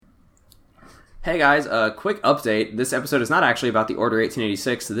Hey guys, quick update. This episode is not actually about the Order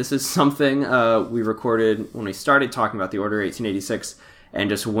 1886. This is something we recorded when we started talking about the Order 1886 and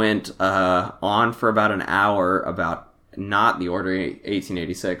just went on for about an hour about not the Order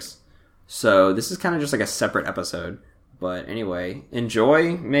 1886. So this is kind of just like a separate episode. But anyway,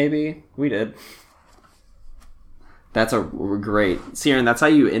 enjoy, maybe. We did. That's a great... Siren, that's how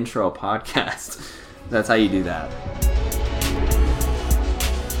you intro a podcast. That's how you do that.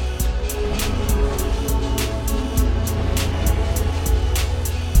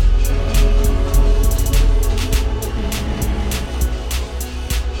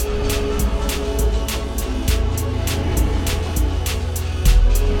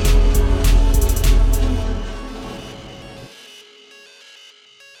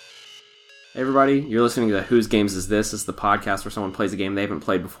 Hey everybody, you're listening to Whose Games Is This? It's the podcast where someone plays a game they haven't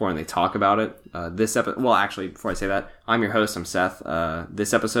played before and they talk about it. Well, actually, before I say that, I'm your host, I'm Seth.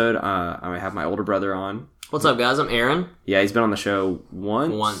 This episode, I have my older brother on. What's up, guys? I'm Aaron. Yeah, he's been on the show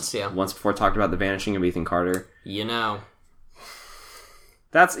once. Once before, talked about the vanishing of Ethan Carter. You know.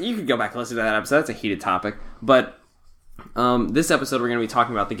 You could go back and listen to that episode. That's a heated topic. But this episode, we're going to be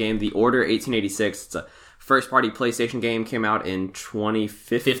talking about the game The Order 1886. It's a first-party PlayStation game, came out in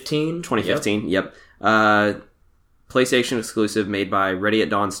 2015. 2015, yep. PlayStation exclusive, made by Ready at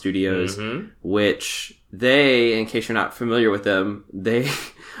Dawn Studios, which they, in case you're not familiar with them, they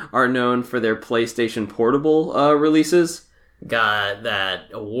are known for their PlayStation Portable releases. Got that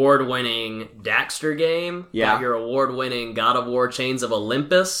award-winning Daxter game. Yeah. Got your award-winning God of War Chains of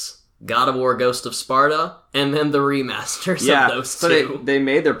Olympus. God of War Ghost of Sparta, and then the remasters of those two. So they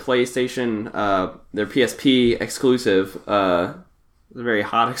made their PlayStation, their PSP exclusive, very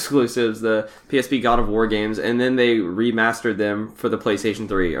hot exclusives, the PSP God of War games, and then they remastered them for the PlayStation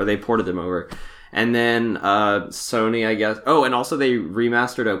 3, or they ported them over. And then Sony, I guess. Oh, and also they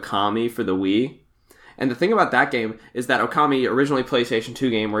remastered Okami for the Wii. And the thing about that game is that Okami, originally PlayStation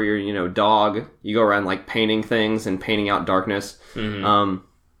 2 game where you're, dog, you go around like painting things and painting out darkness.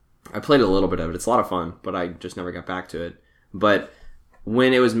 I played a little bit of it. It's a lot of fun, but I just never got back to it. But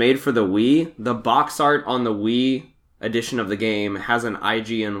when it was made for the Wii, the box art on the Wii edition of the game has an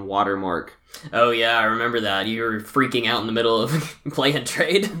IGN watermark. Oh yeah, I remember that. You were freaking out in the middle of playing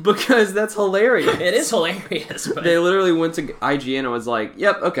trade. Because that's hilarious. It is hilarious. But... They literally went to IGN and was like,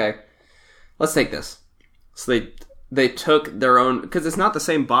 yep, okay, let's take this. So they took their own... Because it's not the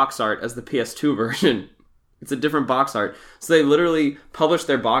same box art as the PS2 version. It's a different box art. So they literally published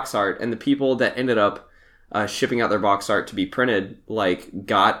their box art, and the people that ended up shipping out their box art to be printed,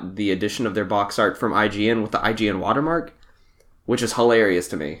 got the edition of their box art from IGN with the IGN watermark, which is hilarious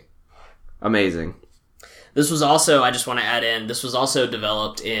to me. Amazing. This was also, I just want to add in, this was also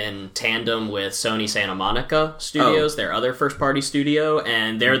developed in tandem with Sony Santa Monica Studios, their other first-party studio,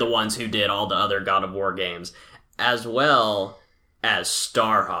 and they're the ones who did all the other God of War games, as well as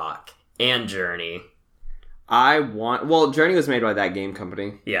Starhawk and Journey. Journey was made by that game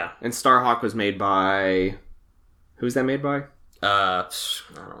company. Yeah. And Starhawk was made by... Who's that made by? I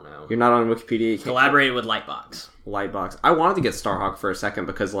don't know. You're not on Wikipedia? Collaborated with Lightbox. Lightbox. I wanted to get Starhawk for a second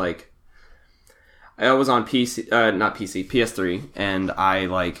because, I was on PS3, and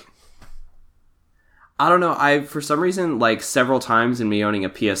I don't know, for some reason, several times in me owning a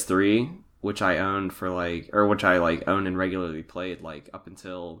PS3, which I owned for, which I, owned and regularly played, up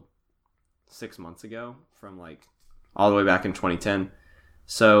until 6 months ago, from all the way back in 2010.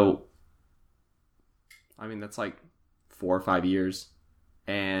 So, I mean, that's 4 or 5 years.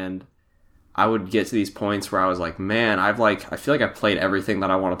 And I would get to these points where I was like, man, I feel like I've played everything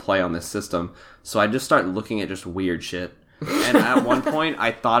that I want to play on this system. So I just started looking at just weird shit. And at one point,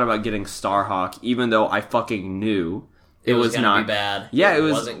 I thought about getting Starhawk, even though I fucking knew it was gonna not be bad. Yeah, it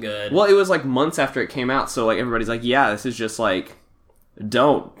wasn't good. Well, it was months after it came out, so everybody's like, yeah, this is just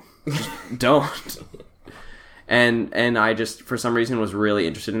don't. And I just, for some reason, was really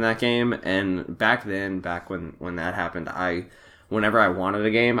interested in that game. And back when that happened, whenever I wanted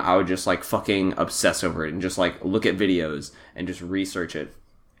a game, I would just fucking obsess over it and just look at videos and just research it.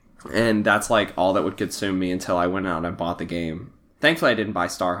 And that's all that would consume me until I went out and bought the game. Thankfully, I didn't buy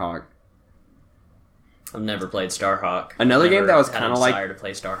Starhawk. I've never played Starhawk. Another game that was kind of desire to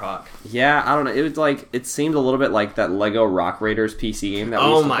play Starhawk. Yeah, I don't know. It was it seemed a little bit like that Lego Rock Raiders PC game that we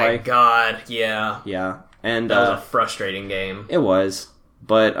used to play. Oh my god, yeah. Yeah. And that was a frustrating game. It was.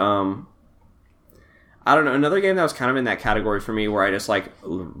 But I don't know, another game that was kind of in that category for me where I just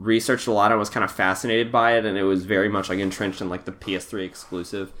researched a lot and was kind of fascinated by it, and it was very much entrenched in the PS3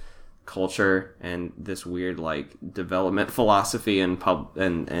 exclusive culture and this weird development philosophy and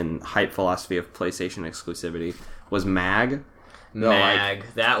hype philosophy of PlayStation exclusivity was MAG. Mag.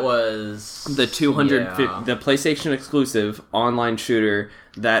 That was the 250, the PlayStation exclusive online shooter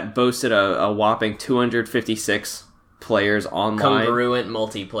that boasted a whopping 256 players online. Congruent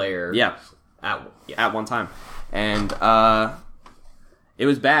multiplayer. Yeah. At one time. And it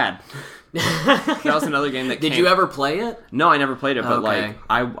was bad. That was another game that Did you ever play it? No, I never played it, but Okay.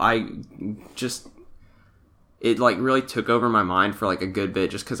 I just it like really took over my mind for like a good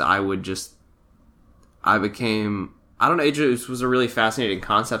bit just cuz I became, I don't know, it just was a really fascinating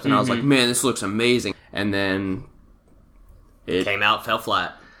concept, and I was like, man, this looks amazing. And then it came out, fell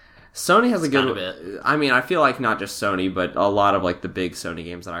flat. Sony has a good, kind of it. I mean, I feel like not just Sony, but a lot of like the big Sony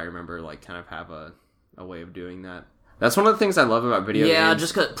games that I remember like kind of have a way of doing that. That's one of the things I love about video games. Yeah,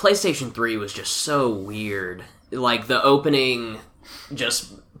 just because PlayStation 3 was just so weird. Like the opening,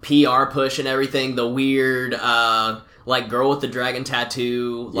 just PR push and everything, the weird, like girl with the dragon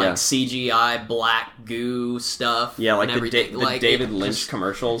tattoo, like CGI black goo stuff. Yeah, like everything. the David Lynch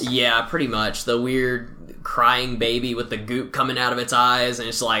commercials. Yeah, pretty much. The weird crying baby with the goop coming out of its eyes, and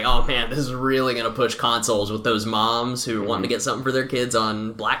it's like, oh man, this is really gonna push consoles with those moms who are wanting to get something for their kids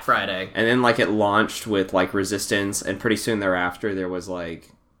on Black Friday. And then like it launched with like Resistance, and pretty soon thereafter there was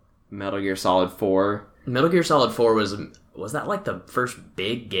like Metal Gear Solid 4. Metal Gear Solid 4 was that like the first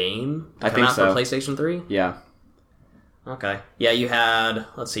big game to come out for PlayStation 3? Yeah. Okay. Yeah, you had,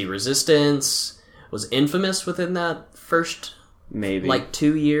 let's see, Resistance. Was Infamous within that first, maybe, like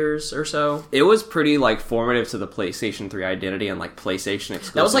 2 years or so? It was pretty like formative to the PlayStation 3 identity and like PlayStation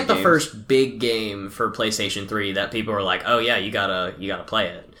exclusive. That was like games. the first big game for PlayStation 3 that people were like, oh yeah, you gotta play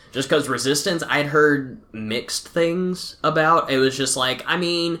it. Just because Resistance, I'd heard mixed things about. It was just like, I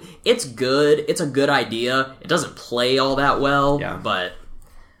mean, it's good. It's a good idea. It doesn't play all that well, but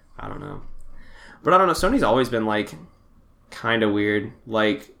I don't know. But I don't know. Sony's always been like kind of weird.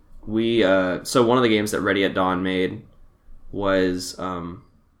 Like so one of the games that Ready at Dawn made was the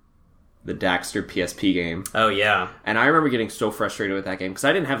Daxter PSP game. Oh yeah. And I remember getting so frustrated with that game because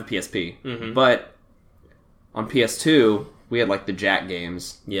I didn't have a PSP. But on PS2 we had like the Jack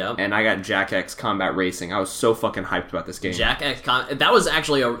games. Yeah. And I got Jack X Combat Racing. I was so fucking hyped about this game. Jack X that was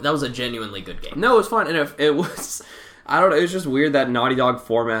actually a genuinely good game. No, it was fun, and it was, I don't know, it was just weird, that Naughty Dog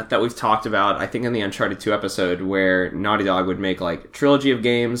format that we've talked about, I think in the Uncharted 2 episode, where Naughty Dog would make like a trilogy of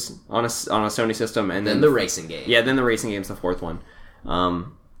games on a Sony system, and then the racing game. Yeah, then the racing game's the fourth one.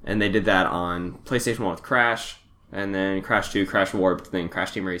 And they did that on PlayStation 1 with Crash, and then Crash 2, Crash Warped, then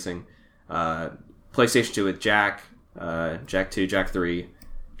Crash Team Racing. PlayStation 2 with Jak 2, Jak 3,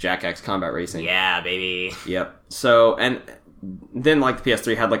 Jak X Combat Racing. Yeah, baby. Yep. So, and then like the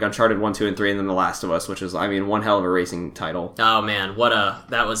PS3 had like Uncharted 1, 2, and 3, and then The Last of Us, which is, I mean, one hell of a racing title. Oh man,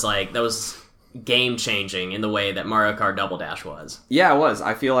 that was game changing in the way that Mario Kart Double Dash was. Yeah, it was.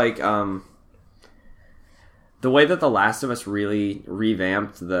 I feel like the way that The Last of Us really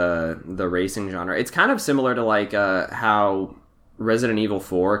revamped the racing genre, it's kind of similar to like how Resident Evil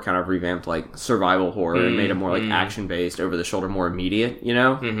 4 kind of revamped like survival horror and made it more like action-based, over-the-shoulder, more immediate, you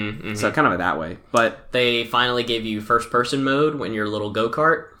know? So kind of that way. But they finally gave you first-person mode when you're a little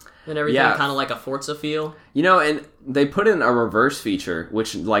go-kart and everything, kind of like a Forza feel. You know, and they put in a reverse feature,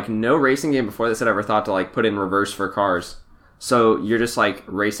 which like no racing game before this had ever thought to like put in reverse for cars. So you're just like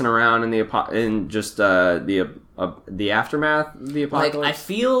racing around in the aftermath of the apocalypse. Like, I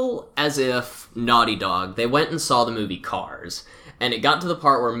feel as if Naughty Dog, they went and saw the movie Cars, and it got to the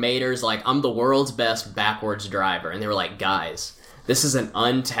part where Mater's like, I'm the world's best backwards driver. And they were like, guys, this is an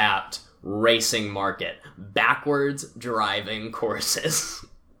untapped racing market. Backwards driving courses.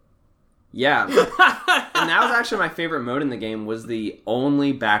 Yeah. And that was actually my favorite mode in the game, was the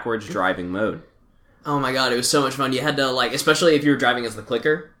only backwards driving mode. Oh my god, it was so much fun. You had to, like, especially if you were driving as the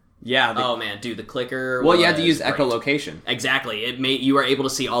clicker. Yeah. Oh man, dude, the clicker. Well, you had to use great. echolocation. Exactly. You were able to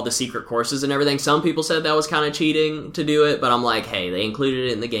see all the secret courses and everything. Some people said that was kind of cheating to do it, but I'm like, hey, they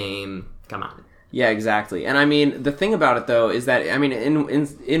included it in the game. Come on. Yeah, exactly. And I mean, the thing about it though is that, I mean,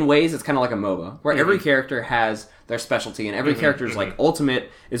 in ways it's kind of like a MOBA, where every character has their specialty, and every character's like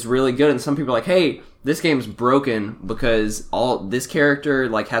ultimate is really good, and some people are like, hey, this game's broken because this character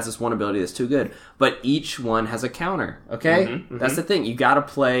like has this one ability that's too good. But each one has a counter, okay? That's the thing. You gotta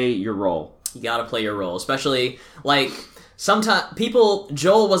play your role. You gotta play your role, especially like sometimes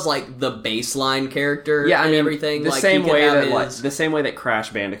Joel was like the baseline character. Yeah, I mean, everything. The like, same way that Crash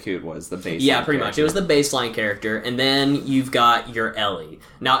Bandicoot was the baseline. Yeah, pretty much. It was the baseline character, and then you've got your Ellie.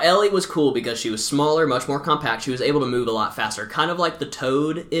 Now, Ellie was cool because she was smaller, much more compact. She was able to move a lot faster, kind of like the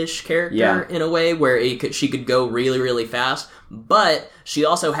Toad-ish character in a way, where she could go really, really fast. But she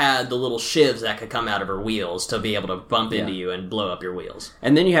also had the little shivs that could come out of her wheels to be able to bump into you and blow up your wheels.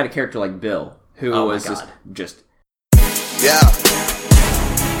 And then you had a character like Bill, who was just Yeah.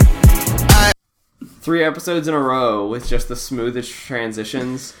 3 episodes in a row with just the smoothest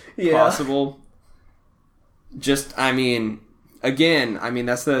transitions possible. Just, I mean, again,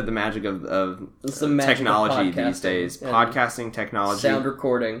 that's the magic of technology these days. Podcasting technology. Sound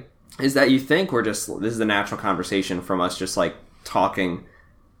recording. Is that you think this is the natural conversation from us just like talking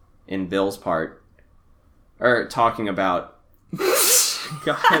in Bill's part. Or talking about...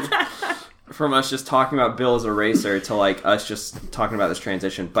 God. From us just talking about Bill as a racer to like us just talking about this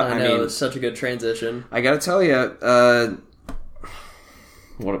transition. But I mean, it's such a good transition. I gotta tell you,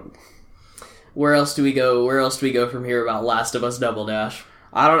 where else do we go? Where else do we go from here about Last of Us Double Dash?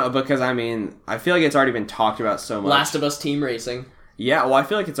 I don't know, because I mean, I feel like it's already been talked about so much. Last of Us Team Racing. Yeah, well, I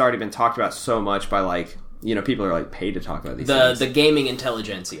feel like it's already been talked about so much by like, people are like paid to talk about these things. The gaming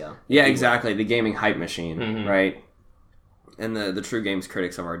intelligentsia. Yeah, exactly. The gaming hype machine, right? And the true games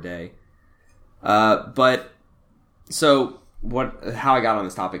critics of our day. But so how I got on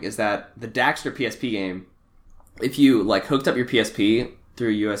this topic is that the Daxter PSP game, if you like hooked up your PSP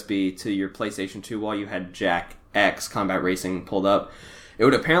through USB to your PlayStation 2 while you had Jack X Combat Racing pulled up, it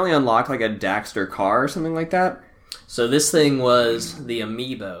would apparently unlock like a Daxter car or something like that. So this thing was the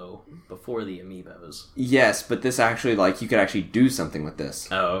Amiibo before the Amiibos. Yes, but this actually, like, you could actually do something with this.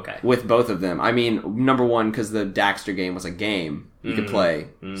 Oh, okay. With both of them. I mean, number one, because the Daxter game was a game you could play.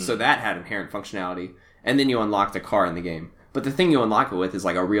 So that had inherent functionality. And then you unlocked a car in the game. But the thing you unlock it with is,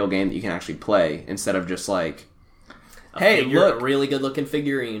 like, a real game that you can actually play instead of just, like, look. A really good-looking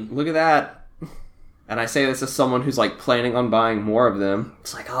figurine. Look at that. And I say this as someone who's, like, planning on buying more of them.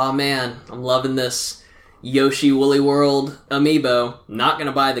 It's like, oh, man, I'm loving this Yoshi Woolly World Amiibo. Not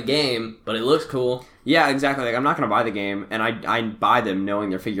gonna buy the game, but it looks cool. Yeah, exactly. Like, I'm not gonna buy the game, and I buy them knowing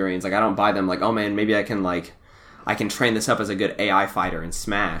they're figurines. Like, I don't buy them like, oh man, maybe I can train this up as a good AI fighter in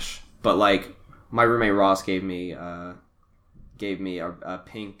Smash. But like, my roommate Ross gave me a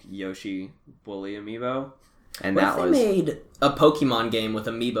pink Yoshi Woolly Amiibo, and what if they made a Pokemon game with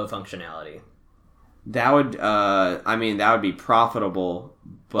Amiibo functionality? That would, that would be profitable.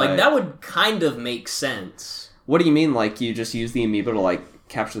 But like, that would kind of make sense. What do you mean? Like, you just use the Amiibo to, like,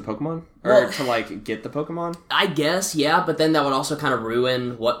 capture the Pokemon? Or to, like, get the Pokemon? I guess, yeah, but then that would also kind of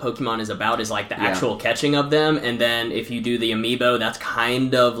ruin what Pokemon is about, is, like, the actual catching of them, and then if you do the Amiibo, that's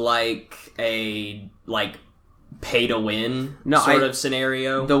kind of like a, like, pay-to-win sort of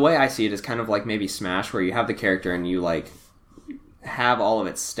scenario. The way I see it is kind of like maybe Smash, where you have the character and you, like, have all of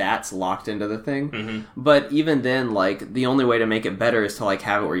its stats locked into the thing. But even then, like, the only way to make it better is to, like,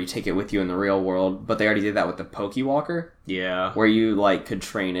 have it where you take it with you in the real world. But they already did that with the Pokewalker. Yeah. Where you, like, could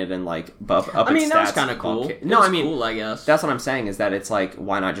train it and, like, buff up its stats. I mean, that was kind of cool. Cool, I guess. That's what I'm saying, is that it's, like,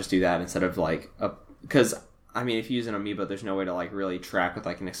 why not just do that instead of, like, because... I mean, if you use an Amiibo, there's no way to, like, really track with,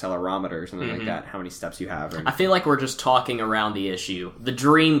 like, an accelerometer or something like that how many steps you have. I feel like we're just talking around the issue. The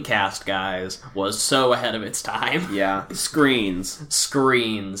Dreamcast, guys, was so ahead of its time. Yeah. Screens.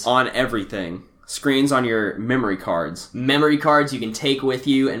 On everything. Screens on your memory cards. Memory cards you can take with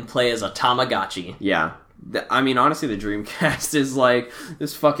you and play as a Tamagotchi. Yeah. I mean, honestly, the Dreamcast is, like,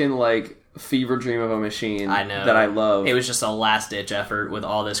 this fucking, like... fever dream of a machine. I know. That I love. It was just a last-ditch effort with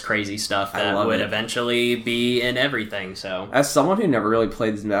all this crazy stuff that would eventually be in everything, so... As someone who never really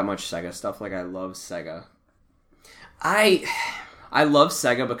played that much Sega stuff, like, I love Sega. I love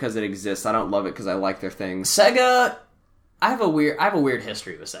Sega because it exists. I don't love it because I like their things. Sega... I have a weird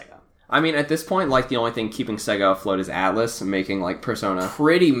history with Sega. I mean, at this point, like, the only thing keeping Sega afloat is Atlas making, like, Persona.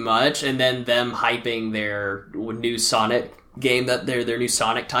 Pretty much, and then them hyping their new Sonic game, that their new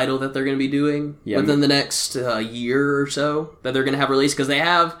Sonic title that they're going to be doing within the next year or so that they're going to have released, because they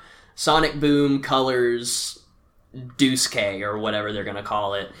have Sonic Boom Colors Deuce K or whatever they're going to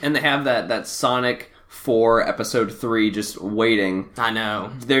call it, and they have that Sonic 4 Episode 3 just waiting. I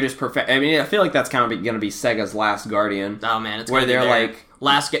know, they're just perfect. I mean, I feel like that's kind of going to be Sega's Last Guardian. Oh man, it's where they're like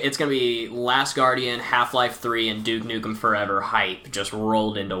it's going to be Last Guardian, Half-Life 3, and Duke Nukem Forever hype just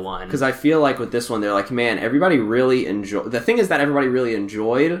rolled into one. Because I feel like with this one, they're like, man, everybody really enjoyed... The thing is that everybody really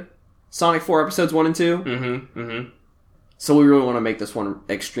enjoyed Sonic 4 Episodes 1 and 2. So we really want to make this one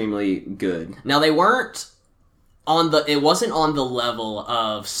extremely good. Now, they weren't on the... It wasn't on the level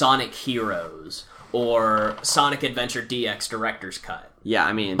of Sonic Heroes or Sonic Adventure DX Director's Cut. Yeah,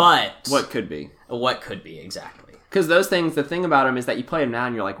 I mean... But... What could be. What could be, exactly. Because those things, the thing about them is that you play them now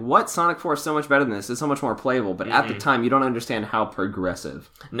and you're like, what? Sonic 4 is so much better than this. It's so much more playable. But at the time, you don't understand how progressive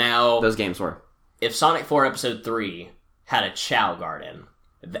those games were. If Sonic 4 Episode 3 had a Chow Garden,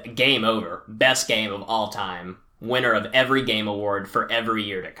 game over. Best game of all time. Winner of every game award for every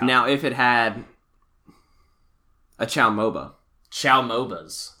year to come. Now, if it had a Chow MOBA. Chow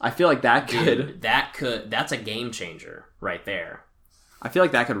MOBAs. I feel like that Dude, that's a game changer right there. I feel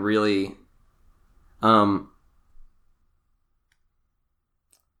like that could really, I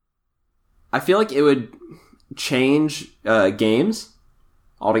feel like it would change games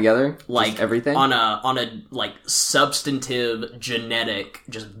altogether, like just everything on a like substantive genetic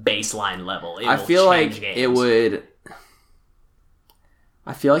just baseline level. I feel like it would.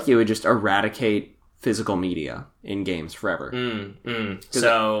 I feel like it would just eradicate physical media in games forever.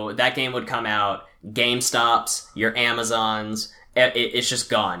 So that game would come out, GameStops, your Amazons. It's just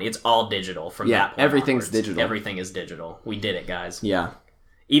gone. It's all digital from that point everything's onwards. digital. Everything is digital. We did it, guys. Yeah.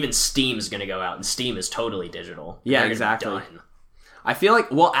 Even Steam is going to go out, and Steam is totally digital. Yeah, They're exactly. done. I feel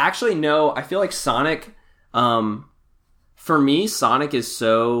like, well, actually, no. I feel like Sonic, for me, Sonic is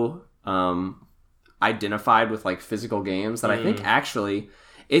so identified with like physical games that I think actually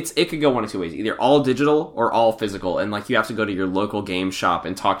it could go one of two ways: either all digital or all physical. And like you have to go to your local game shop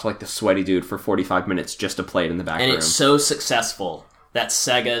and talk to like the sweaty dude for 45 minutes just to play it in the back room. And it's so successful that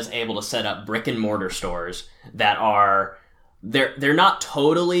Sega is able to set up brick and mortar stores that are they're not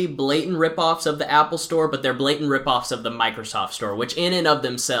totally blatant ripoffs of the Apple Store, but they're blatant ripoffs of the Microsoft Store, which in and of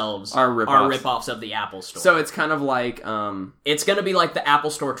themselves are ripoffs of the Apple Store. So it's kind of like it's going to be like the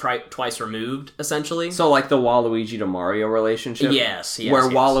Apple Store twice removed, essentially. So like the Waluigi to Mario relationship. Yes. Where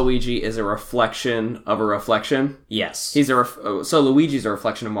Waluigi is a reflection of a reflection. Yes. He's so Luigi's a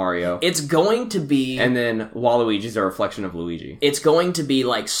reflection of Mario. It's going to be, and then Waluigi's a reflection of Luigi. It's going to be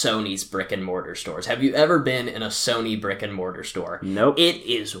like Sony's brick and mortar stores. Have you ever been in a Sony brick and mortar store? Nope. It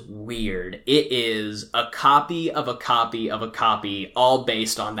is weird. It is a copy of a copy of a copy, all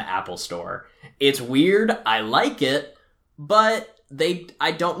based on the Apple Store. It's weird. I like it, but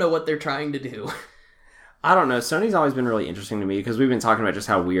I don't know what they're trying to do. I don't know. Sony's always been really interesting to me because we've been talking about just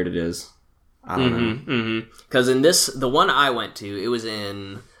how weird it is. I don't know. Because in the one I went to, it was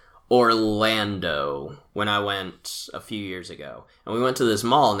in Orlando when I went a few years ago. And we went to this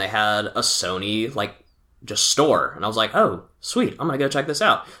mall and they had a Sony, like, just store. And I was like, oh, sweet, I'm gonna go check this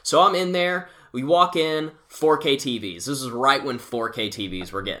out. So I'm in there, we walk in, 4K TVs. This is right when 4K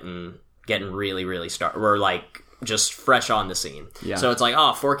TVs were getting really, really were like just fresh on the scene. Yeah. So it's like,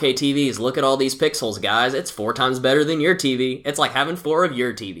 oh, 4K TVs, look at all these pixels, guys. It's 4 times better than your TV. It's like having 4 of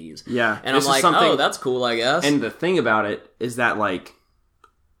your TVs. Yeah. And I'm like, oh, that's cool, I guess. And the thing about it is that, like,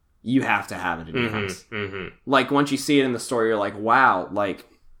 you have to have it in your house. Like, once you see it in the store, you're like, wow, like,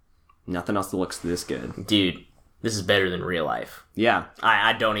 nothing else that looks this good. Dude, this is better than real life. Yeah.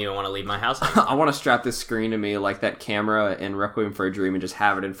 I don't even want to leave my house. I want to strap this screen to me like that camera in Requiem for a Dream and just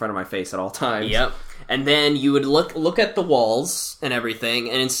have it in front of my face at all times. Yep. And then you would look at the walls and everything,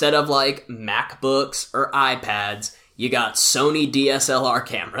 and instead of like MacBooks or iPads, you got Sony DSLR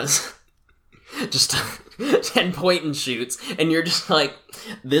cameras. Just 10 point and shoots, and you're just like,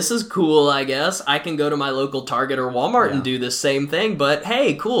 this is cool, I guess. I can go to my local Target or Walmart and do the same thing, but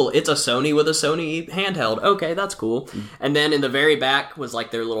hey, cool, it's a Sony with a Sony handheld. Okay, that's cool. And then in the very back was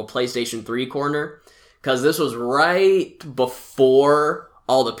like their little PlayStation 3 corner, because this was right before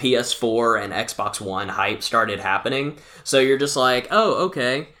all the PS4 and Xbox One hype started happening. So you're just like, oh,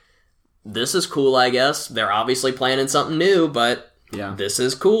 okay, this is cool, I guess. They're obviously planning something new, but yeah, this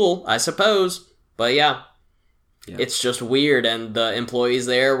is cool, I suppose. But yeah, it's just weird. And the employees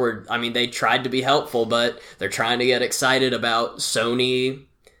there they tried to be helpful, but they're trying to get excited about Sony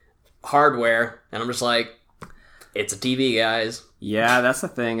hardware. And I'm just like, it's a TV, guys. Yeah, that's the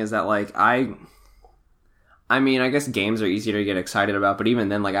thing, is that, like, I guess games are easier to get excited about, but even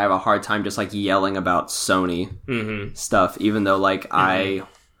then, like, I have a hard time just, like, yelling about Sony stuff, even though, like, I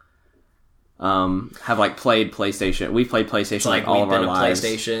have like played PlayStation. We've played PlayStation like all of our lives.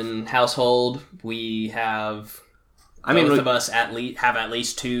 We've been a PlayStation household. We have. Both of us have at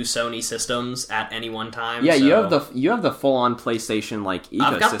least 2 Sony systems at any one time. Yeah, so. you have the full on PlayStation like ecosystem.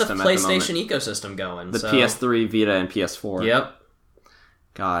 I've got the PlayStation at the moment. Ecosystem going. The PS3, Vita, and PS4. Yep.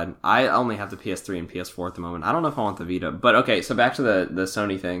 God, I only have the PS3 and PS4 at the moment. I don't know if I want the Vita, but okay. So back to the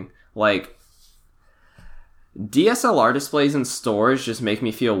Sony thing, like. DSLR displays in stores just make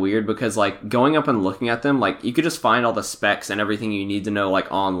me feel weird because, like, going up and looking at them, like, you could just find all the specs and everything you need to know, like,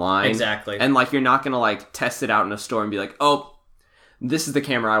 online. Exactly. And, like, you're not gonna, like, test it out in a store and be like, oh, this is the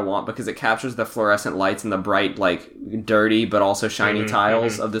camera I want because it captures the fluorescent lights and the bright, like, dirty but also shiny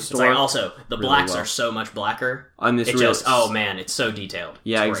tiles of the store. It's like, also, the blacks are so much blacker. On this oh man, it's so detailed.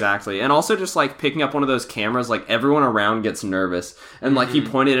 Yeah, exactly. And also just, like, picking up one of those cameras, like, everyone around gets nervous. And, like, you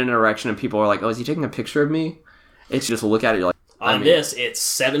point it in a direction and people are like, oh, is he taking a picture of me? It's just look at it, you're like... this, it's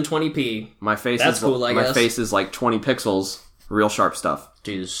 720p. My face That's is cool, I guess. My face is, like, 20 pixels. Real sharp stuff.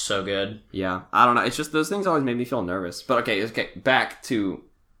 Dude, it's so good. Yeah, I don't know. It's just those things always made me feel nervous. But okay, back to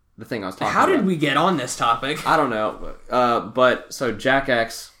the thing I was talking about. How did we get on this topic? I don't know. But so Jack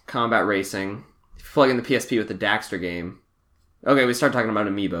X Combat Racing, if you plug in the PSP with the Daxter game. Okay, we start talking about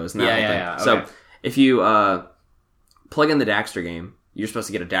amiibos. And Yeah. Okay. So if you plug in the Daxter game, you're supposed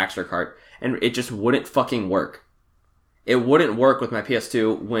to get a Daxter cart, and it just wouldn't fucking work. It wouldn't work with my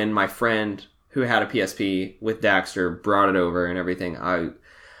PS2 when my friend who had a PSP with Daxter brought it over and everything.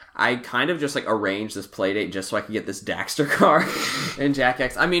 I kind of just like arranged this playdate just so I could get this Daxter car and Jack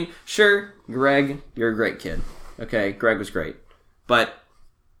X. I mean, sure, Greg, you're a great kid. Okay, Greg was great. But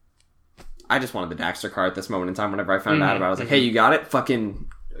I just wanted the Daxter car at this moment in time. Whenever I found out about it, I was like, hey, you got it? Fucking,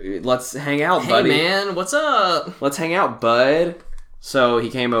 let's hang out, buddy. Hey, man, what's up? Let's hang out, bud. So he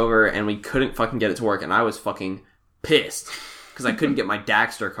came over and we couldn't fucking get it to work, and I was fucking pissed because I couldn't get my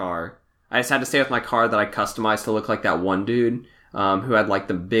Daxter car. I just had to stay with my car that I customized to look like that one dude who had like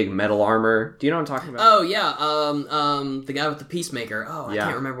the big metal armor. Do you know what I'm talking about? Oh yeah, the guy with the Peacemaker. Oh, I Yeah.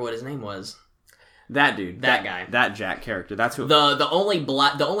 can't remember what his name was. That dude, That guy, that Jack character. That's who. the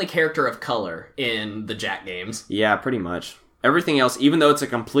only character of color in the Jack games. Yeah, pretty much. Everything else, even though it's a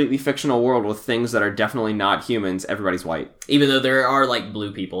completely fictional world with things that are definitely not humans, everybody's white. Even though there are like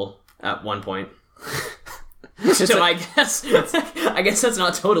blue people at one point. So I guess that's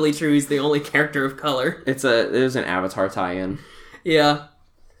not totally true. He's the only character of color. It was an Avatar tie-in. Yeah,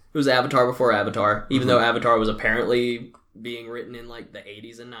 it was Avatar before Avatar. Even though Avatar was apparently being written in like the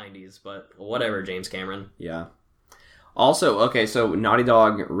 80s and 90s, but whatever, James Cameron. Yeah. Also, okay, so Naughty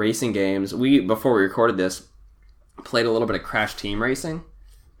Dog racing games. Before we recorded this, played a little bit of Crash Team Racing.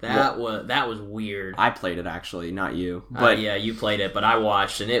 That was weird. I played it actually, not you. But yeah, you played it, but I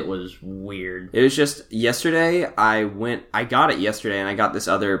watched and it was weird. it was just yesterday. I got it yesterday, and I got this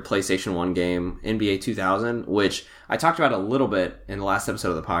other PlayStation 1 game, NBA 2000, which I talked about a little bit in the last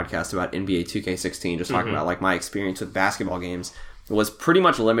episode of the podcast about NBA 2K16, just talking about like my experience with basketball games. It was pretty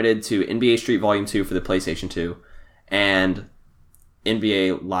much limited to NBA Street Volume 2 for the PlayStation 2 and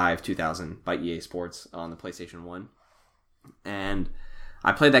NBA Live 2000 by EA Sports on the PlayStation 1. And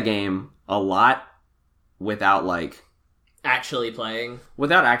I played that game a lot without actually playing,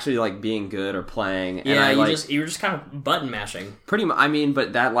 being good or playing. Yeah, and you were just kind of button mashing. pretty much. I mean,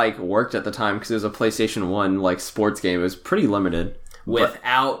 but that worked at the time because it was a PlayStation 1 sports game. It was pretty limited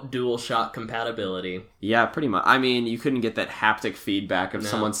Without DualShock compatibility. Yeah, pretty much. I mean, you couldn't get that haptic feedback of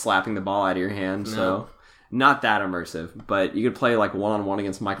someone slapping the ball out of your hand, so not that immersive. But you could play one-on-one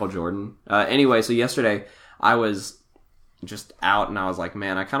against Michael Jordan. Anyway, so yesterday I was just out and I was like,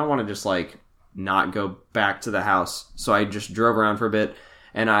 man, I kind of want to just not go back to the house. So I just drove around for a bit,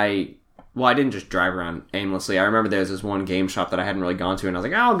 and I didn't just drive around aimlessly. I remember there was this one game shop that I hadn't really gone to, and I was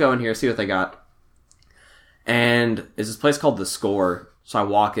like, I'll go in here, see what they got. And there's this place called The Score. So I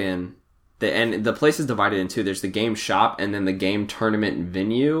walk in, and the place is divided in two. There's the game shop and then the game tournament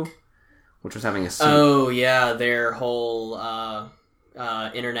venue, which was having a scene. Oh yeah, their whole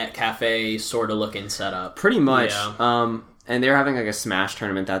internet cafe sort of looking setup. Pretty much. Yeah. And they were having a Smash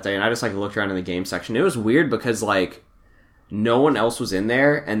tournament that day, and I just looked around in the game section. It was weird because no one else was in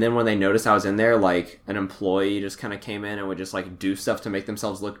there, and then when they noticed I was in there, an employee just kind of came in and would just do stuff to make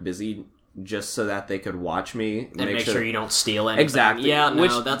themselves look busy, just so that they could watch me and make sure you don't steal anything. Exactly. Yeah,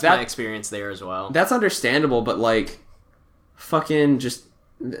 no, that's my experience there as well. That's understandable, but fucking just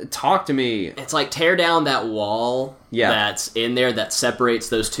talk to me. It's tear down that wall that's in there that separates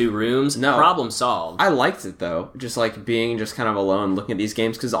those two rooms. No. Problem solved. I liked it though. Just being just kind of alone looking at these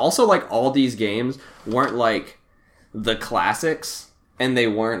games, because also all these games weren't the classics, and they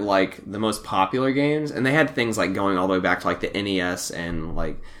weren't the most popular games, and they had things going all the way back to the NES and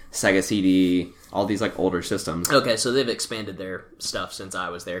Sega CD, all these older systems. Okay, so they've expanded their stuff since I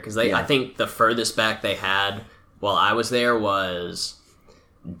was there, because I think the furthest back they had while I was there was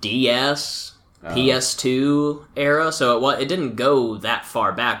DS, PS2 era, so it didn't go that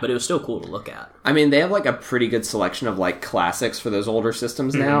far back, but it was still cool to look at. I mean, they have a pretty good selection of classics for those older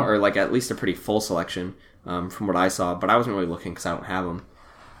systems now, or at least a pretty full selection from what I saw, but I wasn't really looking because I don't have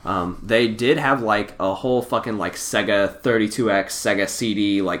them. They did have a whole fucking Sega 32X, Sega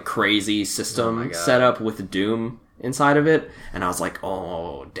CD crazy system set up with Doom inside of it, and I was like,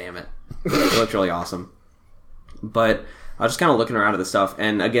 oh damn it. It looked really awesome. But I was just kind of looking around at the stuff,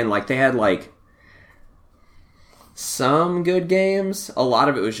 and again, they had some good games. A lot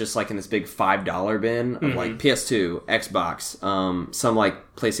of it was just in this big $5 bin of PS2, Xbox, some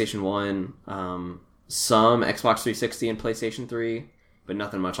PlayStation 1, some Xbox 360 and PlayStation 3, but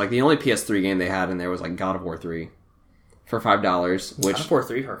nothing much. The only PS3 game they had in there was God of War 3 for $5, which God of War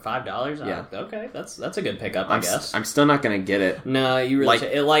 3 for $5. Yeah. Okay, that's a good pickup, I guess. I'm still not gonna get it. No, you really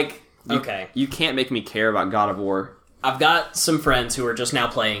okay. You can't make me care about God of War. I've got some friends who are just now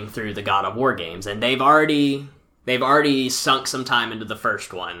playing through the God of War games, and they've already sunk some time into the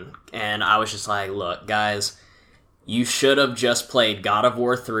first one, and I was just like, look, guys, you should have just played God of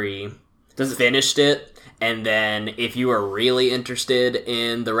War 3, finished it, and then if you are really interested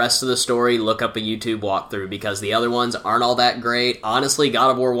in the rest of the story, look up a YouTube walkthrough, because the other ones aren't all that great. Honestly, God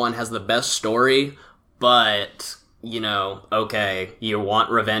of War 1 has the best story, but... okay, you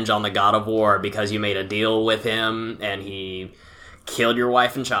want revenge on the God of War because you made a deal with him and he killed your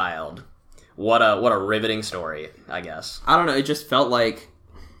wife and child. What a riveting story, I guess. I don't know, it just felt like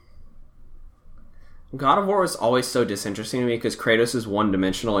God of War was always so disinteresting to me because Kratos is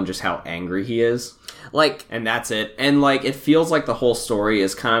one-dimensional and just how angry he is. And that's it. And, it feels like the whole story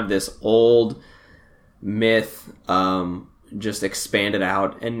is kind of this old myth, just expanded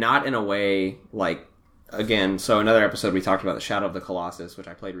out, and not in a way, again, so another episode we talked about the Shadow of the Colossus, which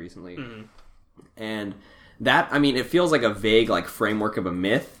I played recently. Mm-hmm. And that, it feels like a vague, framework of a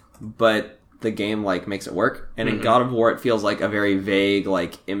myth, but the game, makes it work. And in God of War, it feels like a very vague,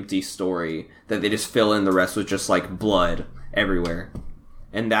 empty story that they just fill in the rest with just, blood everywhere.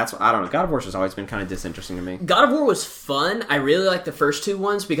 And that's, I don't know, God of War's just always been kind of disinteresting to me. God of War was fun. I really like the first two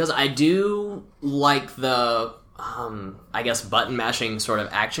ones because I do like the... I guess button mashing sort of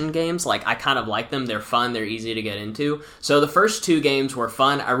action games. I kind of like them. They're fun. They're easy to get into. So the first two games were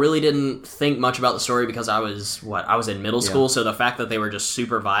fun. I really didn't think much about the story because I was in middle school. So the fact that they were just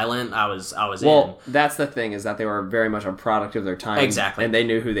super violent, I was in. Well, that's the thing, is that they were very much a product of their time. Exactly. And they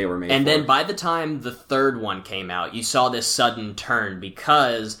knew who they were made for. And then by the time the third one came out, you saw this sudden turn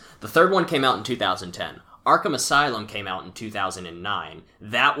because the third one came out in 2010. Arkham Asylum came out in 2009.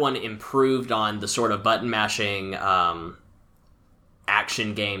 That one improved on the sort of button-mashing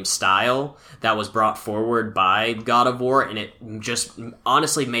action game style that was brought forward by God of War, and it just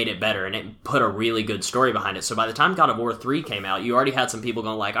honestly made it better, and it put a really good story behind it. So by the time God of War 3 came out, you already had some people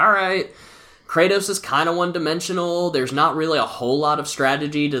going all right, Kratos is kind of one-dimensional. There's not really a whole lot of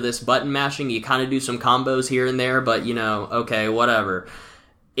strategy to this button-mashing. You kind of do some combos here and there, but, okay, whatever.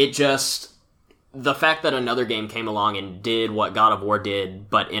 It just... The fact that another game came along and did what God of War did,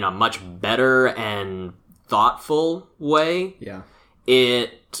 but in a much better and thoughtful way,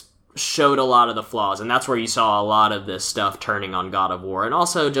 it showed a lot of the flaws. And that's where you saw a lot of this stuff turning on God of War. And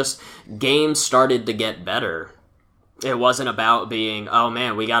also just games started to get better. It wasn't about being, oh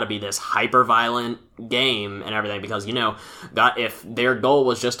man, we gotta be this hyper-violent game and everything, because, if their goal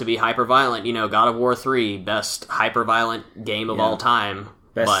was just to be hyper-violent, God of War 3, best hyper-violent game of all time.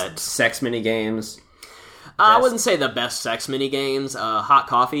 Best sex mini games. I wouldn't say the best sex mini games. Hot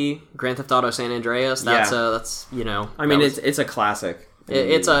Coffee, Grand Theft Auto San Andreas. That's it's a classic.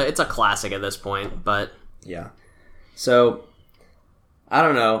 It's a classic at this point, but yeah. So I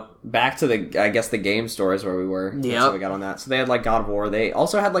don't know. Back to the game stores where we were. Yeah. That's how we got on that. So they had God of War. They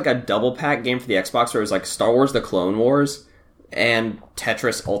also had a double pack game for the Xbox where it was Star Wars: The Clone Wars and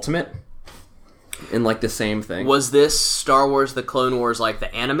Tetris Ultimate. In the same thing. Was this Star Wars The Clone Wars the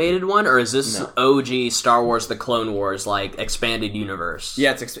animated one, or is this OG Star Wars The Clone Wars expanded universe?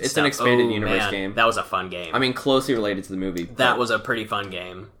 Yeah, it's an expanded universe game. That was a fun game. Closely related to the movie. That was a pretty fun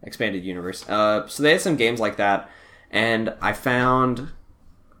game. Expanded universe. So they had some games like that, and I found...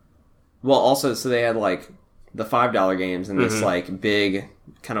 Well, also, so they had the $5 games and this big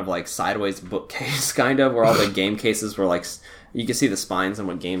kind of sideways bookcase kind of, where all the game cases were you could see the spines and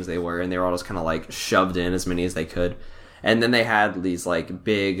what games they were, and they were all just kind of shoved in as many as they could. And then they had these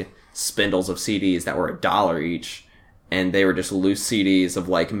big spindles of CDs that were $1 each, and they were just loose CDs of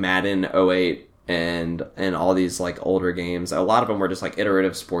Madden 08 and all these older games. A lot of them were just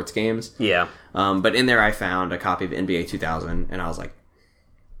iterative sports games. Yeah. But in there I found a copy of NBA 2000, and I was like,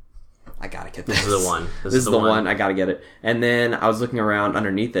 I gotta get this. This is the one. This is the one. I gotta get it. And then I was looking around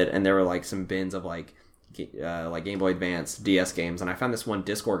underneath it, and there were some bins of Game Boy Advance, DS games, and I found this one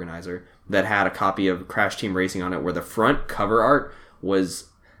disc organizer that had a copy of Crash Team Racing on it, where the front cover art was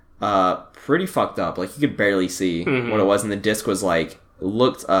pretty fucked up. You could barely see what it was, and the disc was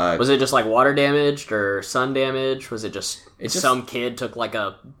looked... was it just water damaged or sun damaged? Was it just some kid took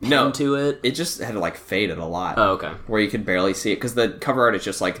a pen to it? It just had faded a lot. Oh, okay. Where you could barely see it, because the cover art is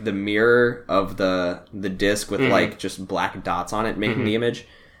just the mirror of the disc with just black dots on it making the image,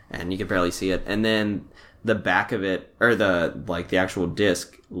 and you could barely see it. And then the back of it, or the actual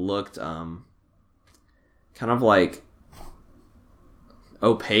disc, looked kind of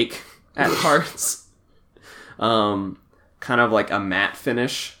opaque at parts. Kind of a matte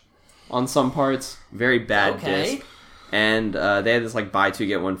finish on some parts. Very bad disc. and they had this like buy two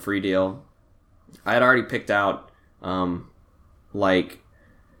get one free deal. I had already picked out I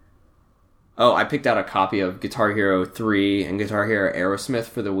picked out a copy of Guitar Hero 3 and Guitar Hero Aerosmith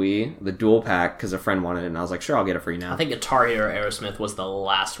for the Wii, the dual pack, because a friend wanted it, and I was like, sure, I'll get it free now. I think Guitar Hero Aerosmith was the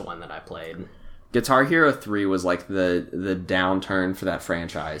last one that I played. Guitar Hero 3 was like the downturn for that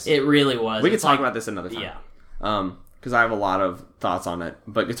franchise. It really was. We could talk about this another time. Yeah. Because I have a lot of thoughts on it.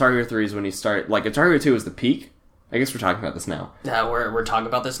 But Guitar Hero 3 is when you start... Like, Guitar Hero 2 is the peak. I guess we're talking about this now. We're talking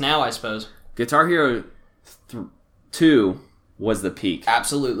about this now, I suppose. Guitar Hero 2 was the peak.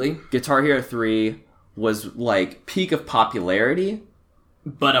 Absolutely. Guitar Hero 3 was, like, peak of popularity.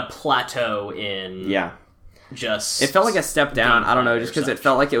 But a plateau in... Yeah. Just... It felt like a step down. I don't know, just because it such.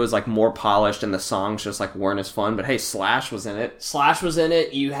 felt like it was, like, more polished and the songs just, like, weren't as fun. But, hey, Slash was in it. Slash was in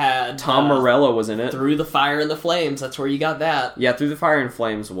it. You had... Tom Morello was in it. Through the Fire and the Flames. That's where you got that. Yeah, Through the Fire and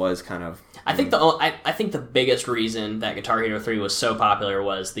Flames was kind of... I think the biggest reason that Guitar Hero 3 was so popular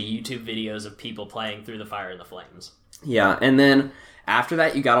was the YouTube videos of people playing Through the Fire and the Flames. Yeah, and then after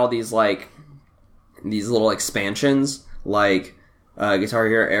that you got all these like these little expansions like Guitar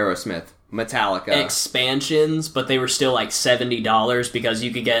Hero Aerosmith, Metallica. Expansions, but they were still like $70 because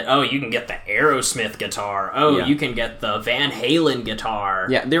you can get the Aerosmith guitar. You can get the Van Halen guitar.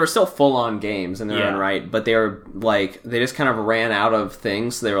 Yeah, they were still full-on games in their own right, but they were like, they just kind of ran out of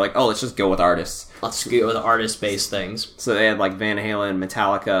things, so they were like, oh, let's just go with artists. Let's go with artist-based things. So they had like Van Halen,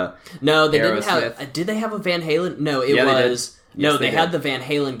 Metallica. No, they Aerosmith. didn't have... Did they have a Van Halen? No, it was... Yes, they had the Van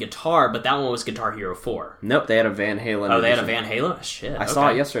Halen guitar, but that one was Guitar Hero 4. Nope, they had a Van Halen Oh, they had a Van Halen? Oh, shit. I saw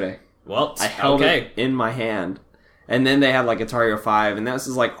it yesterday. Well, I held it in my hand. And then they had like Guitar Hero 5, and this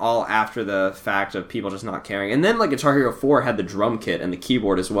is like all after the fact of people just not caring. And then like Guitar Hero 4 had the drum kit and the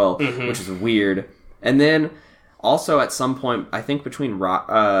keyboard as well, which is weird. And then also at some point, I think between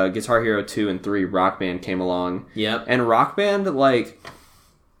Guitar Hero 2 and 3, Rock Band came along. Yep. And Rock Band, like,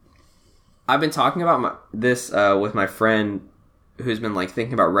 I've been talking about this with my friend who's been like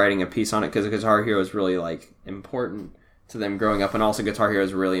thinking about writing a piece on it because Guitar Hero is really like important to them growing up, and also Guitar Hero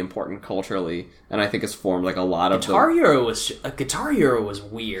is really important culturally, and I think it's formed like a lot of Guitar Hero was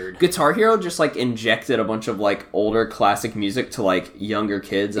weird. Guitar Hero just like injected a bunch of like older classic music to like younger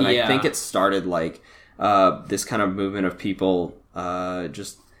kids, and I think it started like this kind of movement of people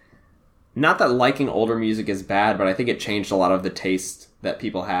just not that liking older music is bad, but I think it changed a lot of the taste that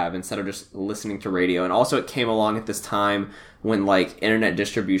people have instead of just listening to radio. And also it came along at this time when like internet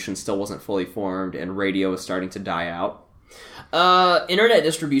distribution still wasn't fully formed and radio was starting to die out. Internet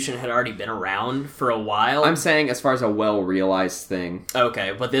distribution had already been around for a while. I'm saying as far as a well-realized thing.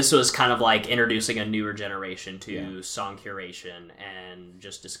 Okay, but this was kind of like introducing a newer generation to song curation and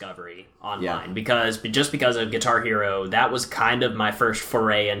just discovery online. Because of Guitar Hero, that was kind of my first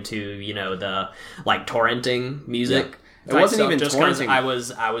foray into, you know, the like torrenting music. It wasn't even just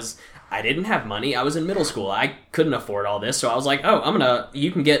torrenting. I didn't have money. I was in middle school. I couldn't afford all this, so I was like, "Oh,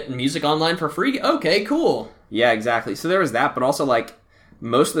 you can get music online for free. Okay, cool." Yeah, exactly. So there was that, but also like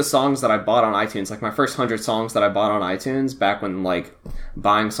most of the songs that I bought on iTunes, like my first 100 songs that I bought on iTunes, back when like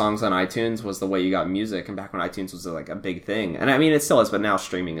buying songs on iTunes was the way you got music, and back when iTunes was like a big thing. And I mean, it still is, but now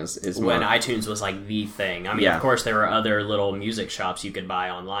streaming is more. When iTunes was like the thing. I mean, of course, there were other little music shops you could buy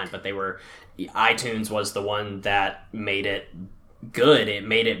online, but iTunes was the one that made it good. It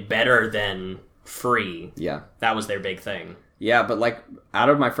made it better than free. Yeah. That was their big thing. Yeah, but like out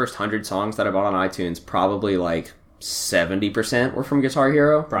of my first 100 songs that I bought on iTunes, probably like 70% were from Guitar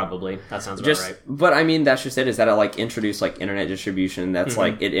Hero. Probably. That sounds about right. But I mean, that's just it, is that it like introduced like internet distribution. That's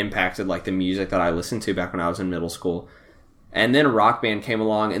like, it impacted like the music that I listened to back when I was in middle school. And then Rock Band came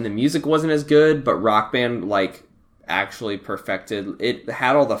along and the music wasn't as good, but Rock Band like actually perfected it.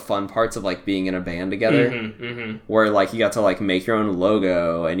 Had all the fun parts of like being in a band together, where like you got to like make your own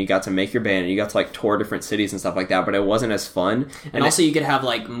logo and you got to make your band and you got to like tour different cities and stuff like that, but it wasn't as fun. And also you could have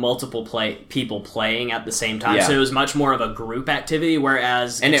like multiple people playing at the same time, so it was much more of a group activity,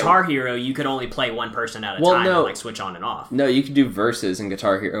 whereas Guitar Hero you could only play one person at a time and like switch on and off. No, you could do verses in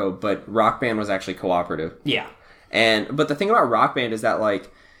Guitar Hero, but Rock Band was actually cooperative. But the thing about Rock Band is that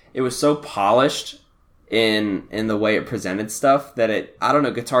like it was so polished in the way it presented stuff that I don't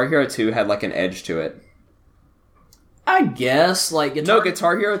know, Guitar Hero 2 had like an edge to it. I guess like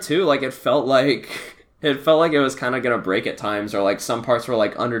Guitar Hero 2, like it felt like it was kind of gonna break at times, or like some parts were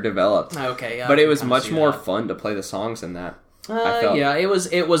like underdeveloped. Okay, yeah, but it was much more fun to play the songs in that. Yeah, it was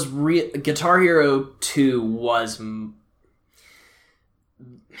Guitar Hero 2 was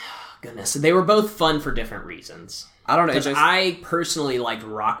goodness, they were both fun for different reasons. I don't know, because I personally liked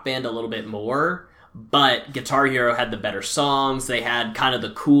Rock Band a little bit more. but Guitar Hero had the better songs. They had kind of the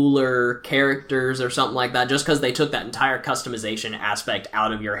cooler characters or something like that, just because they took that entire customization aspect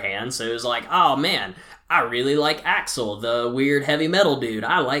out of your hands. So it was like, oh man, I really like Axel, the weird heavy metal dude.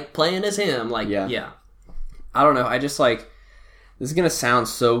 I like playing as him. Like, yeah. I don't know. I just like, this is going to sound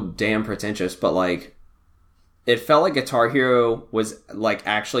so damn pretentious, but like, it felt like Guitar Hero was like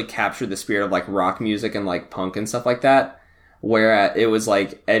actually captured the spirit of like rock music and like punk and stuff like that. Where it was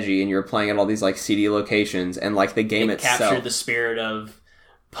like edgy and you were playing at all these like seedy locations, and like the game itself captured the spirit of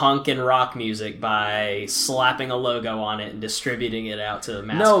punk and rock music by slapping a logo on it and distributing it out to the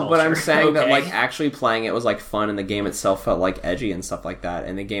mass culture. But I'm saying that like actually playing it was like fun, and the game itself felt like edgy and stuff like that,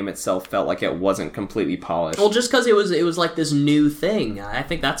 and the game itself felt like it wasn't completely polished. Well, just because it was like this new thing. I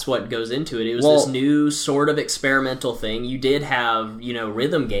think that's what goes into it. It was this new sort of experimental thing. You did have,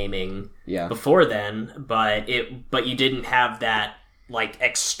 rhythm gaming before then, but you didn't have that like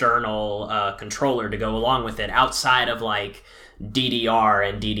external controller to go along with it outside of like DDR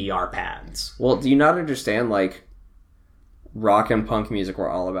and DDR pads. Well, do you not understand, like, rock and punk music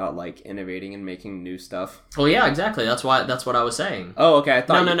were all about, like, innovating and making new stuff? Well, yeah, exactly. That's what I was saying. Oh, okay. I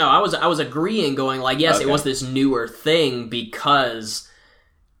thought No. I was agreeing, going, like, yes, It was this newer thing because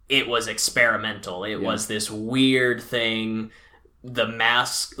it was experimental. It was this weird thing. The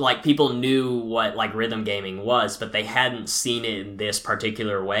mass, like, people knew what, like, rhythm gaming was, but they hadn't seen it in this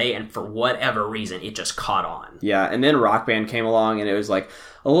particular way, and for whatever reason, it just caught on. Yeah, and then Rock Band came along, and it was, like,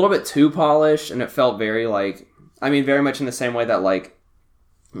 a little bit too polished, and it felt very, like, very much in the same way that, like,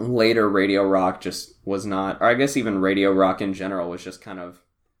 later Radio Rock just was not, or I guess even Radio Rock in general was just kind of,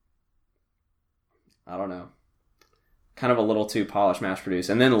 I don't know, kind of a little too polished, mass-produced.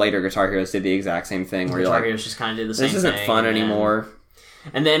 And then later Guitar Heroes did the exact same thing. Where Guitar Heroes just kind of did the same thing. This isn't fun anymore.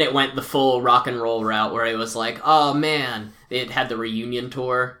 And then it went the full rock and roll route where it was like, oh man, it had the reunion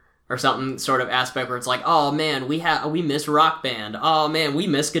tour or something sort of aspect where it's like, oh man, we miss Rock Band. Oh man, we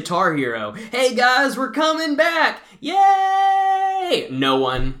miss Guitar Hero. Hey guys, we're coming back. Yay! No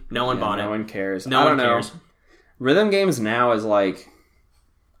one bought it. No one cares. I don't know. Rhythm games now is like,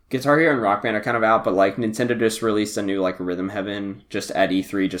 Guitar Hero and Rock Band are kind of out, but like Nintendo just released a new like Rhythm Heaven just at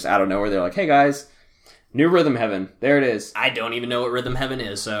E3, just out of nowhere. They're like, hey guys, new Rhythm Heaven. There it is. I don't even know what Rhythm Heaven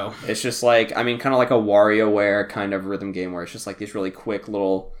is, so. It's just like, kind of like a WarioWare kind of rhythm game where it's just like these really quick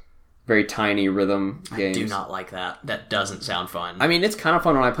little, very tiny rhythm games. I do not like that. That doesn't sound fun. It's kind of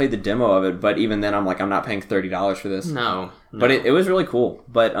fun when I played the demo of it, but even then I'm like, I'm not paying $30 for this. No. But it was really cool.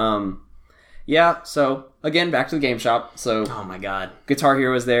 But, yeah, so, again, back to the game shop. So, oh my god. Guitar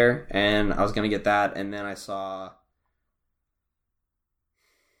Hero was there, and I was going to get that, and then I saw,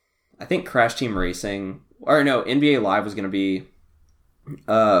 I think Crash Team Racing, or no, NBA Live was going to be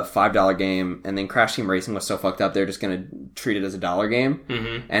a $5 game, and then Crash Team Racing was so fucked up, they're just going to treat it as a $1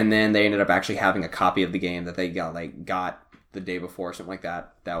 game, and then they ended up actually having a copy of the game that they got the day before, or something like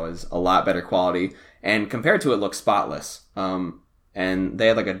that. That was a lot better quality, and compared to it, looked spotless. And they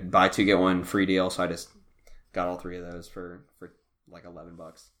had like a buy two get one free deal, so I just got all three of those for like $11.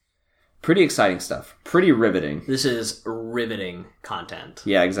 Pretty exciting stuff. Pretty riveting. This is riveting content.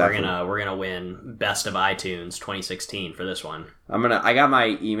 Yeah, exactly. We're gonna win Best of iTunes 2016 for this one. I got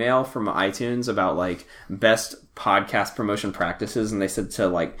my email from iTunes about like best podcast promotion practices, and they said to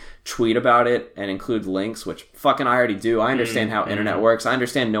like tweet about it and include links, which fucking I already do. I understand how internet works. I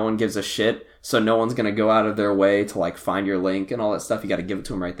understand no one gives a shit, so no one's gonna go out of their way to like find your link and all that stuff. You got to give it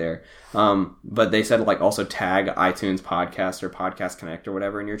to them right there. But they said like also tag iTunes Podcast or Podcast Connect or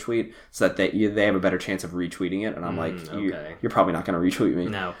whatever in your tweet, so that they have a better chance of retweeting it. And I'm like, you're probably not gonna retweet me.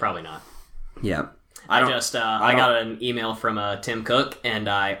 No, probably not. Yeah. I got an email from Tim Cook, and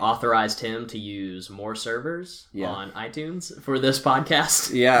I authorized him to use more servers on iTunes for this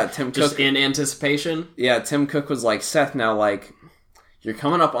podcast. Yeah, Tim Cook. Just in anticipation. Yeah, Tim Cook was like, Seth, now like, you're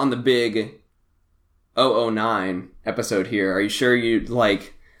coming up on the big 009 episode here. Are you sure you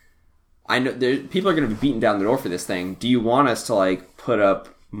like? I know people are going to be beating down the door for this thing. Do you want us to like put up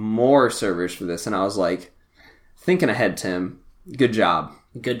more servers for this? And I was like, thinking ahead, Tim. Good job.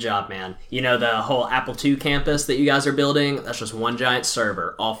 Good job, man. You know, the whole Apple II campus that you guys are building, that's just one giant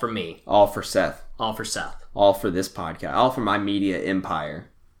server, all for me. All for Seth. All for Seth. All for this podcast. All for my media empire.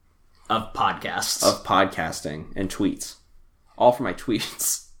 Of podcasts. Of podcasting and tweets. All for my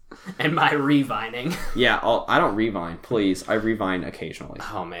tweets. And my revining. Yeah, I don't revine, please. I revine occasionally.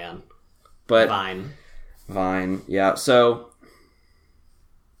 Oh, man. But Vine, yeah. So,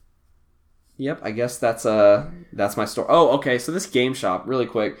 yep, I guess that's my story. Oh, okay, so this game shop, really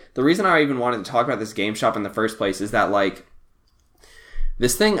quick. The reason I even wanted to talk about this game shop in the first place is that, like,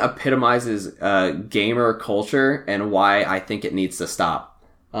 this thing epitomizes gamer culture and why I think it needs to stop.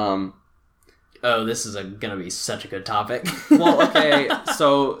 Oh, this is gonna be such a good topic. Well, okay,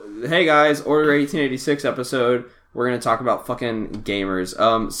 so, hey guys, Order 1886 episode, we're gonna talk about fucking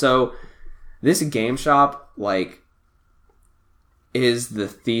gamers. So, this game shop, like, is the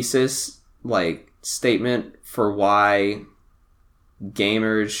thesis, like, statement for why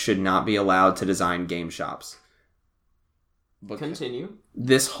gamers should not be allowed to design game shops. Continue.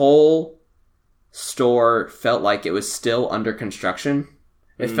 This whole store felt like it was still under construction.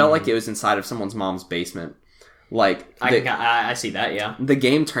 It felt like it was inside of someone's mom's basement. Like, I see that, yeah. The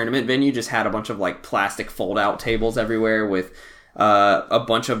game tournament venue just had a bunch of, like, plastic fold-out tables everywhere with a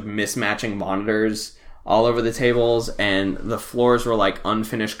bunch of mismatching monitors all over the tables, and the floors were, like,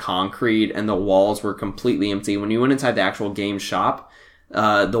 unfinished concrete, and the walls were completely empty. When you went inside the actual game shop,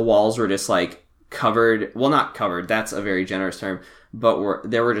 the walls were just, like, covered... Well, not covered, that's a very generous term, but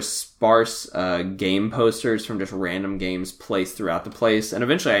there were just sparse game posters from just random games placed throughout the place. And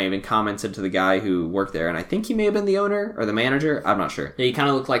eventually I even commented to the guy who worked there, and I think he may have been the owner or the manager. I'm not sure. Yeah, he kind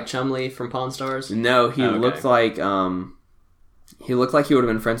of looked like Chumley from Pawn Stars. No, he looked like he would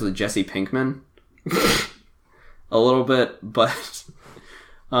have been friends with Jesse Pinkman. A little bit, but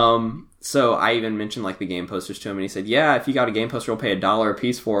so I even mentioned like the game posters to him, and he said, "Yeah, if you got a game poster, we'll pay $1 a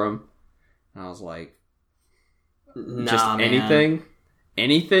piece for them." And I was like, "Just anything."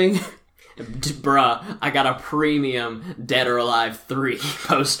 Bruh, I got a premium Dead or Alive 3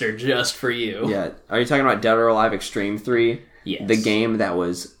 poster just for you. Yeah. Are you talking about Dead or Alive Extreme 3? Yes. The game that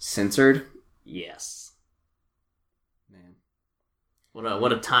was censored? Yes. Man.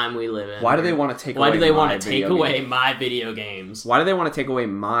 What a time we live in. Why do they want to take away Why do they want my to take away my video games? Why do they want to take away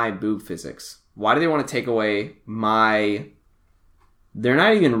my boob physics? Why do they want to take away my... They're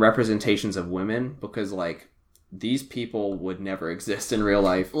not even representations of women, because, like, these people would never exist in real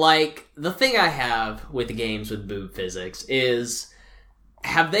life. Like, the thing I have with games with boob physics is,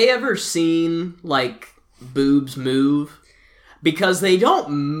 have they ever seen, like, boobs move? Because they don't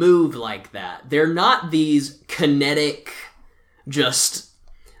move like that. They're not these kinetic, just,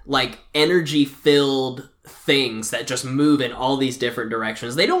 like, energy-filled things that just move in all these different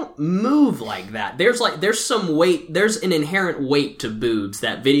directions. They don't move like that. There's some weight, there's an inherent weight to boobs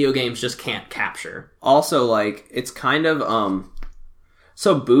that video games just can't capture. Also, like, it's kind of,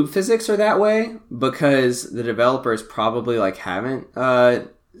 so boob physics are that way because the developers probably, like, haven't,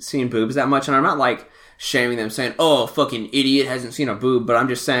 seen boobs that much, and I'm not, like, shaming them saying, oh, fucking idiot hasn't seen a boob, but I'm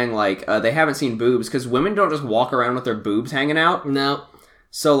just saying, like, they haven't seen boobs because women don't just walk around with their boobs hanging out. No.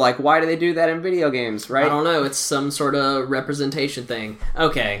 So, like, why do they do that in video games, right? I don't know. It's some sort of representation thing.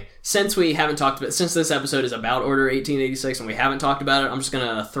 Okay, since this episode is about Order 1886 and we haven't talked about it, I'm just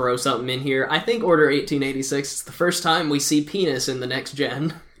gonna throw something in here. I think Order 1886 is the first time we see penis in the next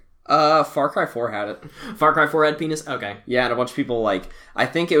gen. Far Cry 4 had it. Far Cry 4 had penis? Okay. Yeah, and a bunch of people, like, I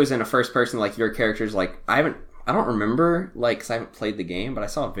think it was in a first person, like, your character's, like, I don't remember, like, because I haven't played the game, but I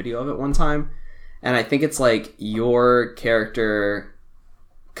saw a video of it one time, and I think it's, like, your character...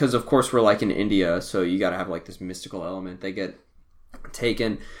 Because, of course, we're, like, in India, so you gotta have, like, this mystical element. They get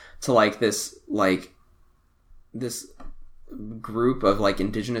taken to, like, this group of, like,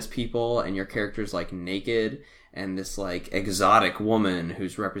 indigenous people, and your character's, like, naked, and this, like, exotic woman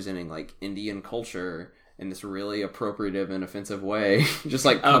who's representing, like, Indian culture in this really appropriative and offensive way. Just,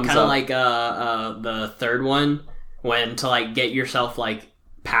 like, comes kind of up. like, the third one, when to, like, get yourself, like,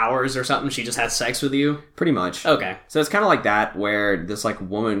 powers or something, she just has sex with you? Pretty much. Okay. So it's kind of like that, where this, like,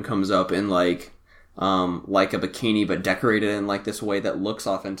 woman comes up in, like a bikini, but decorated in, like, this way that looks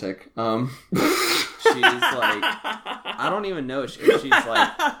authentic. She's, like, I don't even know if she's, like,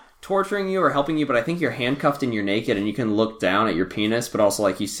 torturing you or helping you, but I think you're handcuffed and you're naked, and you can look down at your penis, but also,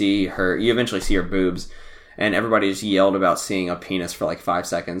 like, you eventually see her boobs. And everybody just yelled about seeing a penis for like 5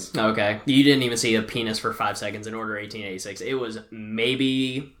 seconds. Okay. You didn't even see a penis for 5 seconds in Order 1886. It was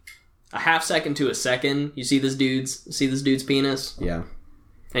maybe a half second to a second. You see this dude's penis? Yeah.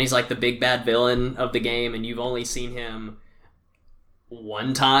 And he's like the big bad villain of the game, and you've only seen him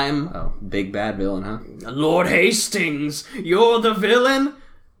one time. Oh, big bad villain, huh? Lord Hastings, you're the villain?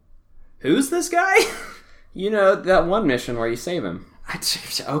 Who's this guy? You know, that one mission where you save him.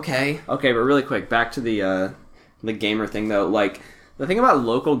 Okay. Okay, but really quick, back to the gamer thing, though. Like, the thing about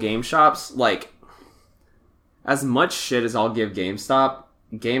local game shops, like, as much shit as I'll give GameStop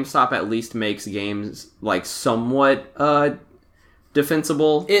at least makes games, like, somewhat,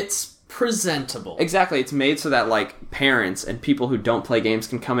 defensible. It's presentable. Exactly. It's made so that, like, parents and people who don't play games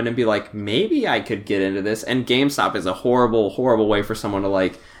can come in and be like, maybe I could get into this. And GameStop is a horrible, horrible way for someone to,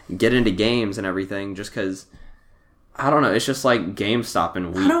 like, get into games and everything, just because... I don't know. It's just like GameStop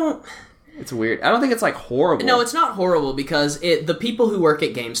and Wii. It's weird. I don't think it's like horrible. No, it's not horrible because the people who work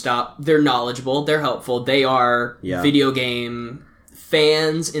at GameStop, they're knowledgeable, they're helpful, they are video game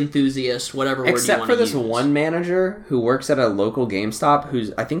fans, enthusiasts, whatever word you want to use. Except for this one manager who works at a local GameStop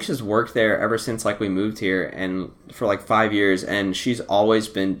who's, I think she's worked there ever since like we moved here and for like 5 years, and she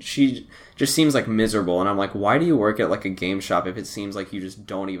just seems like miserable, and I'm like, why do you work at like a game shop if it seems like you just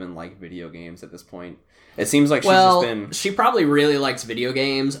don't even like video games at this point? It seems like she's just been... she probably really likes video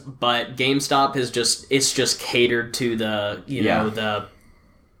games, but GameStop is just catered to the, the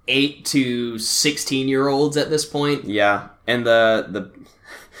 8 to 16-year-olds at this point. Yeah, and the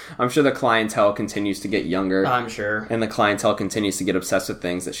I'm sure the clientele continues to get younger. I'm sure. And the clientele continues to get obsessed with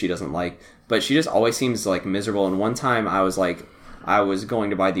things that she doesn't like. But she just always seems like miserable, and one time I was going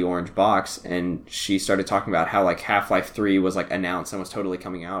to buy the orange box, and she started talking about how like Half-Life 3 was like announced and was totally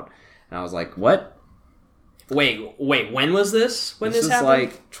coming out. And I was like, what? Wait, when was this? When this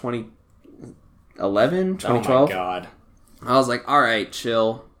happened? This was like 2011, 2012. Oh my god. I was like, alright,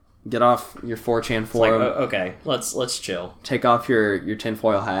 chill. Get off your 4chan forum. Like, okay, let's chill. Take off your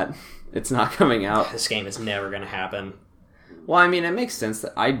tinfoil hat. It's not coming out. This game is never going to happen. Well, I mean, it makes sense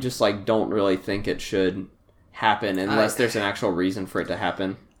that I just like don't really think it should happen unless there's an actual reason for it to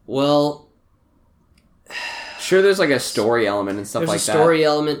happen. Well, sure, there's like a story element and stuff like that. There's a story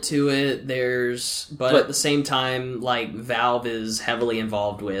element to it. But at the same time, like Valve is heavily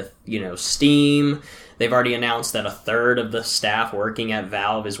involved with, Steam. They've already announced that a third of the staff working at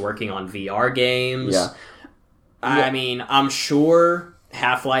Valve is working on VR games. Yeah. I mean, I'm sure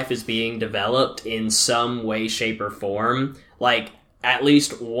Half-Life is being developed in some way, shape, or form. Like, at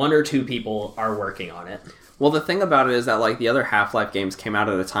least 1 or 2 people are working on it. Well, the thing about it is that, like, the other Half-Life games came out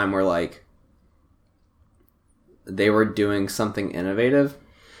at a time where, like, they were doing something innovative.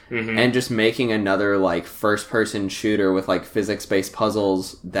 Mm-hmm. And just making another, like, first-person shooter with, like, physics-based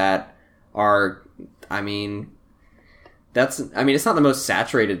puzzles that are... it's not the most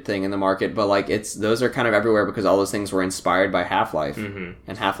saturated thing in the market, but like those are kind of everywhere because all those things were inspired by Half-Life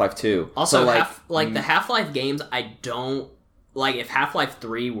and Half-Life 2. Also, so, the Half-Life games, I don't like. If Half-Life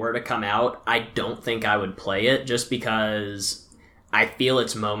 3 were to come out, I don't think I would play it just because I feel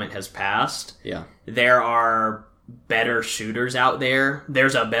its moment has passed. Yeah, there are better shooters out there.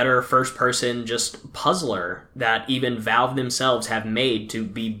 There's a better first-person just puzzler that even Valve themselves have made to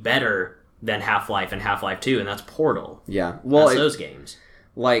be better than Half-Life and Half-Life 2, and that's Portal. Yeah. Well, that's those games.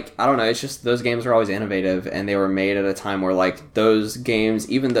 Like, I don't know, it's just those games are always innovative, and they were made at a time where, like, those games,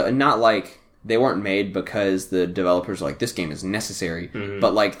 even though, not like, they weren't made because the developers were like, this game is necessary,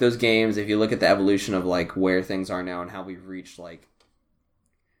 but, like, those games, if you look at the evolution of, like, where things are now and how we've reached, like,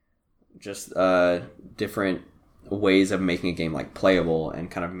 just different ways of making a game, like, playable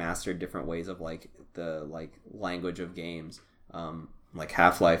and kind of mastered different ways of, like, the, like, language of games, like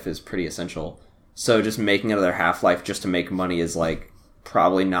Half-Life is pretty essential. So just making another Half-Life just to make money is like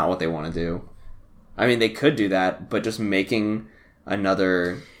probably not what they want to do. I mean, they could do that, but just making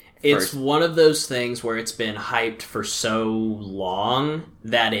another... It's one of those things where it's been hyped for so long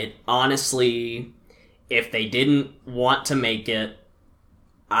that it honestly, if they didn't want to make it,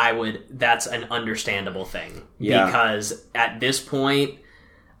 that's an understandable thing. Yeah. Because at this point,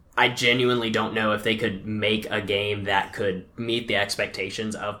 I genuinely don't know if they could make a game that could meet the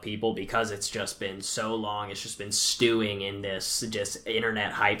expectations of people because it's just been so long. It's just been stewing in this just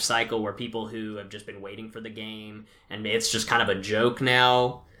internet hype cycle where people who have just been waiting for the game, and it's just kind of a joke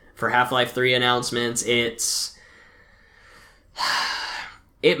now for Half-Life 3 announcements. It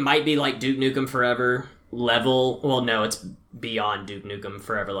might be like Duke Nukem Forever level. Well, no, it's beyond Duke Nukem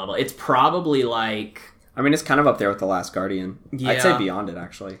Forever level. It's probably like... I mean, it's kind of up there with The Last Guardian. Yeah. I'd say beyond it,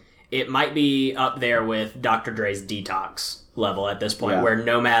 actually. It might be up there with Dr. Dre's Detox level at this point, where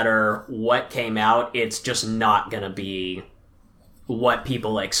no matter what came out, it's just not going to be what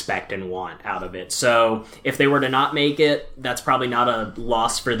people expect and want out of it. So if they were to not make it, that's probably not a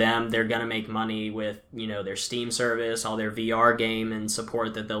loss for them. They're going to make money with, their Steam service, all their VR game and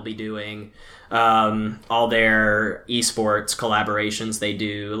support that they'll be doing, all their esports collaborations they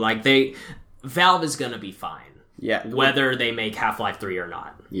do. Valve is going to be fine. Yeah. Whether they make Half-Life 3 or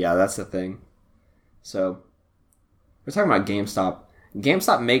not. Yeah, that's the thing. So, we're talking about GameStop.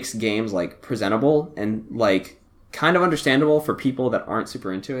 GameStop makes games, like, presentable and, like, kind of understandable for people that aren't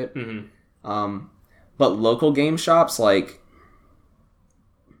super into it. Mm-hmm. But local game shops, like...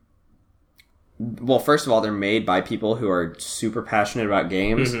 Well, first of all, they're made by people who are super passionate about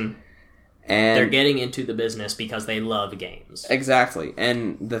games. Mm-hmm. And they're getting into the business because they love games. Exactly.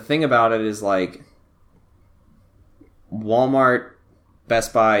 And the thing about it is, like, Walmart,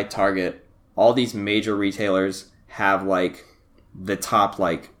 Best Buy, Target, all these major retailers have, like, the top,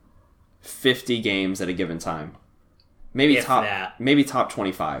 like, 50 games at a given time. Maybe top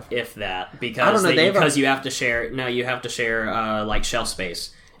 25. If that, because you have to share. No, you have to share like shelf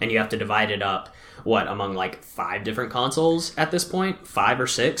space, and you have to divide it up. Among like 5 different consoles at this point, 5 or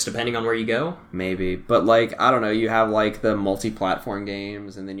 6, depending on where you go. Maybe, but like I don't know. You have like the multi-platform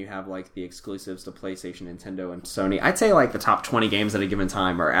games, and then you have like the exclusives to PlayStation, Nintendo, and Sony. I'd say like the top 20 games at a given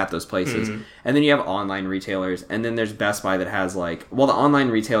time are at those places, and then you have online retailers, and then there's Best Buy that has like the online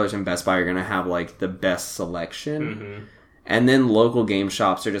retailers and Best Buy are going to have like the best selection, and then local game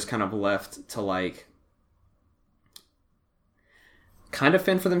shops are just kind of left to like kind of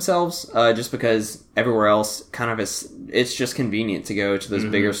fend for themselves, just because everywhere else kind of it's just convenient to go to those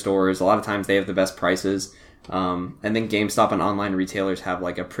bigger stores. A lot of times they have the best prices, and then GameStop and online retailers have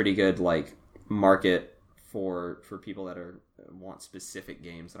like a pretty good like market for people that want specific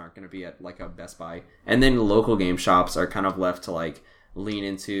games that aren't going to be at like a Best Buy. And then local game shops are kind of left to like lean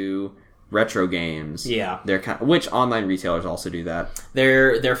into retro games. Yeah. Which online retailers also do that.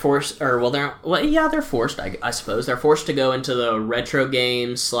 They're forced, they're forced, I suppose. They're forced to go into the retro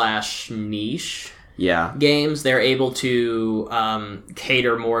games / niche games. They're able to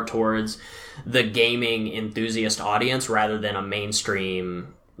cater more towards the gaming enthusiast audience rather than a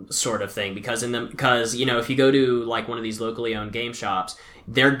mainstream sort of thing. Because if you go to like one of these locally owned game shops,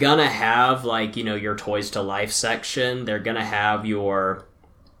 they're gonna have like, your Toys to Life section. They're gonna have your,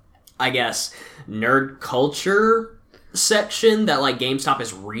 I guess, nerd culture section that like GameStop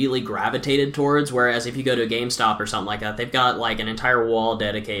is really gravitated towards, whereas if you go to a GameStop or something like that, they've got like an entire wall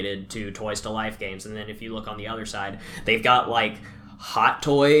dedicated to Toys to Life games. And then if you look on the other side, they've got like Hot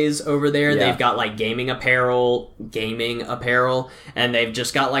Toys over there. They've got like gaming apparel, and they've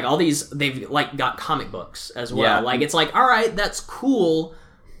just got like all these, they've like got comic books as well. Like it's like, all right, that's cool,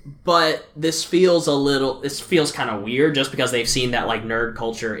 but this feels kind of weird just because they've seen that like nerd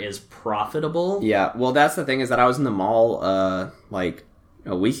culture is profitable. Yeah, well, that's the thing, is that I was in the mall like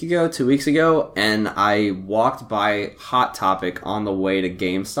a week ago, 2 weeks ago, and I walked by Hot Topic on the way to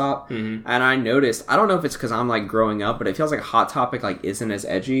GameStop, and I noticed, I don't know if it's because I'm like growing up, but it feels like Hot Topic like isn't as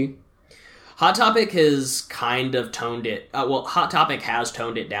edgy. Hot Topic has kind of toned it. Hot Topic has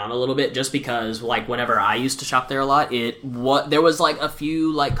toned it down a little bit, just because, like, whenever I used to shop there a lot, there was like a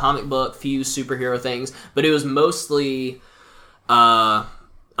few like comic book, few superhero things, but it was mostly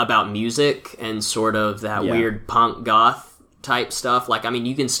about music and sort of that weird punk goth type stuff. Like, I mean,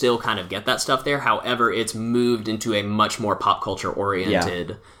 you can still kind of get that stuff there. However, it's moved into a much more pop culture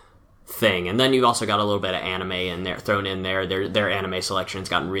oriented thing. And then you've also got a little bit of anime in there, thrown in there. Their anime selection's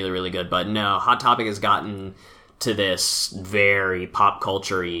gotten really, really good. But no, Hot Topic has gotten to this very pop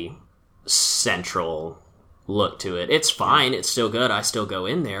culture-y central look to it. It's fine. It's still good. I still go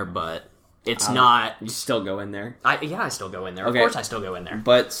in there, but it's not... You still go in there? I still go in there. Okay. Of course I still go in there.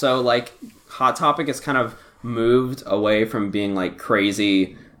 But so, like, Hot Topic has kind of moved away from being, like,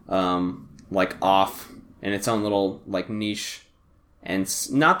 crazy, like, off in its own little, like, niche. And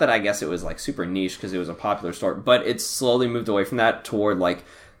not that I guess it was like super niche because it was a popular store, but it's slowly moved away from that toward like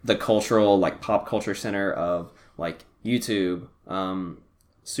the cultural, like pop culture center of like YouTube,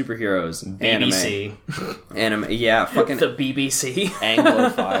 superheroes, BBC, anime, fucking the BBC,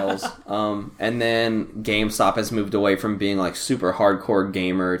 Anglophiles, and then GameStop has moved away from being like super hardcore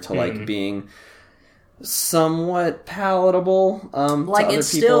gamer to like being somewhat palatable like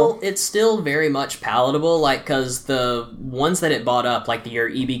to it's still very much palatable, like, because the ones that it bought up, like your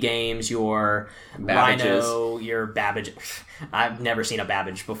EB Games, your Babbage's. Rhino, your Babbage. I've never seen a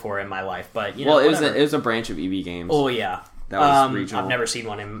Babbage before in my life, but it was a branch of EB Games. Oh yeah, that was regional. I've never seen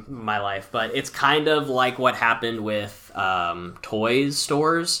one in my life, but it's kind of like what happened with toys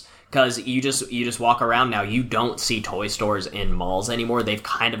stores. Because you just walk around now, you don't see toy stores in malls anymore. They've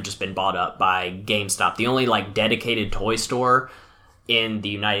kind of just been bought up by GameStop. The only like dedicated toy store in the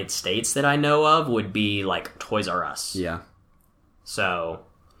United States that I know of would be like Toys R Us. Yeah. So,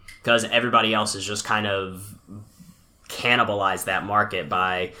 because everybody else has just kind of cannibalized that market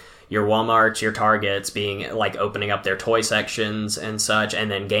by your Walmarts, your Targets being like opening up their toy sections and such,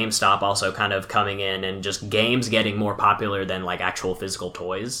 and then GameStop also kind of coming in and just games getting more popular than like actual physical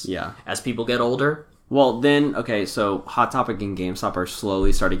toys. Yeah. As people get older. Well, then, okay, so Hot Topic and GameStop are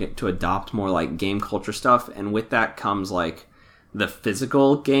slowly starting to adopt more like game culture stuff, and with that comes like the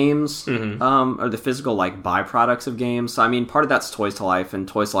physical games, or the physical like byproducts of games. So I mean, part of that's Toys to Life, and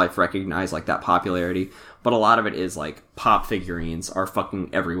Toys to Life recognize like that popularity. But a lot of it is, like, pop figurines are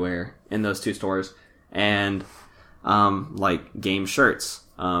fucking everywhere in those two stores. And, like, game shirts.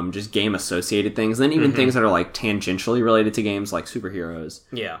 Just game-associated things. Then even things that are, like, tangentially related to games, like superheroes.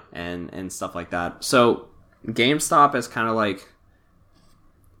 Yeah. And stuff like that. So, GameStop is kind of, like,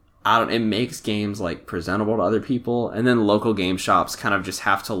 it makes games like presentable to other people, and then local game shops kind of just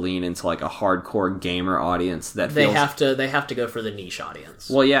have to lean into like a hardcore gamer audience that they have to go for the niche audience.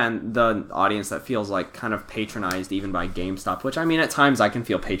 Well, yeah, and the audience that feels like kind of patronized even by GameStop, which I mean at times I can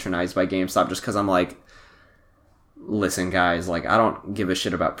feel patronized by GameStop just because I'm like, listen guys, like I don't give a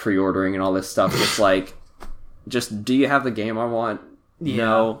shit about pre-ordering and all this stuff. It's like, just do you have the game I want? Yeah,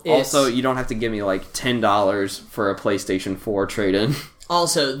 no. Also, you don't have to give me like $10 for a PlayStation 4 trade-in.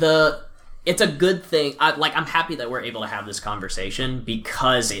 Also, it's a good thing. I'm happy that we're able to have this conversation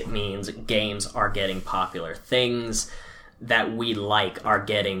because it means games are getting popular. Things that we like are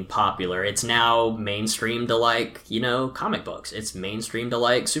getting popular. It's now mainstream to like, comic books. It's mainstream to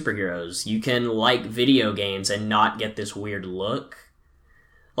like superheroes. You can like video games and not get this weird look.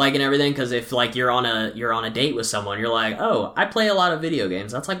 Like and everything, because if like you're on a date with someone, you're like, oh, I play a lot of video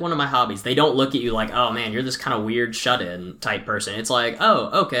games. That's like one of my hobbies. They don't look at you like, oh man, you're this kind of weird shut-in type person. It's like,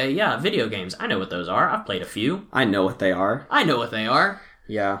 oh, okay, yeah, video games. I know what those are. I've played a few. I know what they are.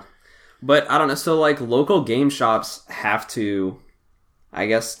 Yeah. But I don't know. So like local game shops have to, I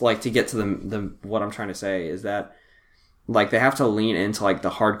guess, like to get to the what I'm trying to say is that like they have to lean into like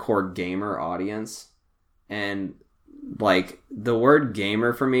the hardcore gamer audience. And like the word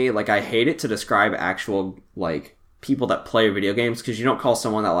gamer for me, like I hate it to describe actual like people that play video games, because you don't call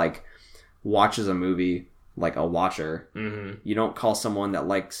someone that like watches a movie like a watcher. Mm-hmm. You don't call someone that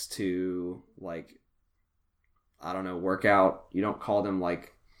likes to like, I don't know, work out. You don't call them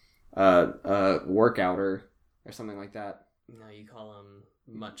like a workouter or something like that. No, you call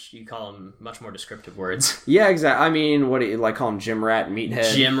them much more descriptive words. Yeah, exactly. I mean, what do you like? Call them gym rat,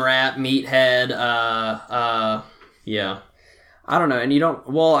 meathead. Yeah. I don't know, and you don't.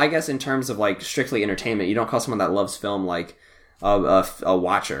 Well, I guess in terms of like strictly entertainment, you don't call someone that loves film like a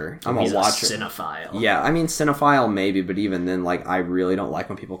watcher. He's a watcher. A cinephile. Yeah, I mean cinephile maybe, but even then, like I really don't like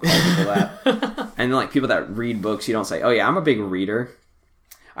when people call people that. And like people that read books, you don't say, "Oh yeah, I'm a big reader."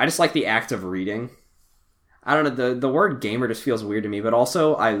 I just like the act of reading. I don't know, the word gamer just feels weird to me, but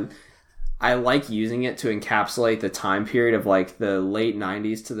also I like using it to encapsulate the time period of like the late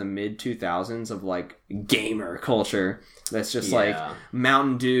 90s to the mid 2000s of like gamer culture. That's just like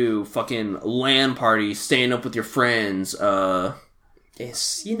Mountain Dew, fucking LAN party, staying up with your friends.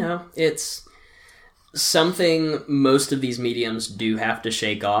 It's something most of these mediums do have to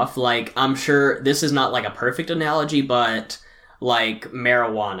shake off. Like, I'm sure this is not like a perfect analogy, but like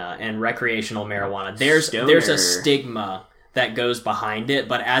marijuana and recreational marijuana, there's a stigma that goes behind it,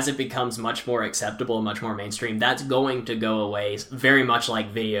 but as it becomes much more acceptable, much more mainstream, that's going to go away, very much like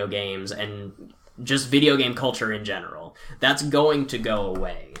video games and just video game culture in general. That's going to go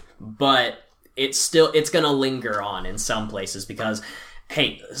away, but it's going to linger on in some places because,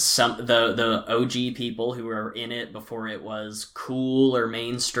 hey, the OG people who were in it before it was cool or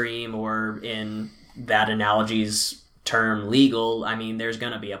mainstream or in that analogy's term legal, I mean, there's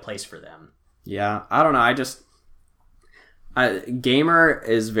going to be a place for them. Yeah, I don't know, gamer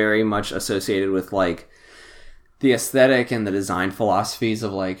is very much associated with like the aesthetic and the design philosophies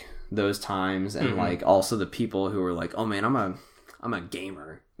of like those times, and like also the people who are like, oh man, I'm a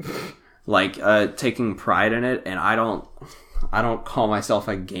gamer, like taking pride in it. And I don't call myself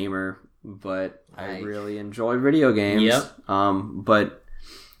a gamer, but I really enjoy video games. Yep.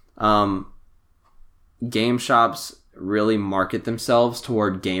 Game shops really market themselves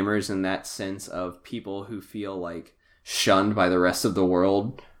toward gamers in that sense of people who feel like shunned by the rest of the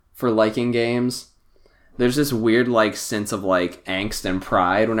world for liking games. There's this weird like sense of like angst and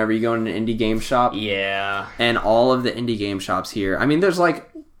pride whenever you go in an indie game shop. Yeah. And all of the indie game shops here, I mean, there's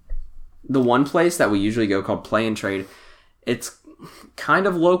like the one place that we usually go called Play and Trade. It's kind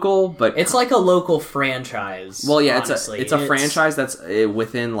of local, but it's like a local franchise. Well, yeah, honestly. it's a franchise that's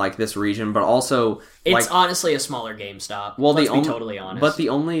within like this region, but also it's like, honestly a smaller GameStop. Well, let's be totally honest. But the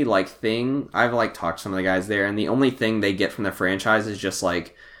only like thing I've like talked to some of the guys there, and the only thing they get from the franchise is just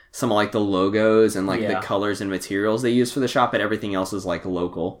like some of like the logos and like the colors and materials they use for the shop, and everything else is like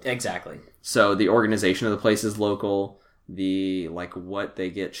local. Exactly. So the organization of the place is local. The like what they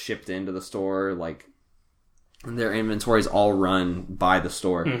get shipped into the store, like their inventory is all run by the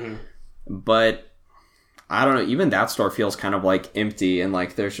store. Mm-hmm. But I don't know, even that store feels kind of like empty, and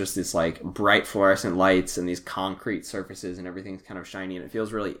like there's just this like bright fluorescent lights and these concrete surfaces and everything's kind of shiny, and it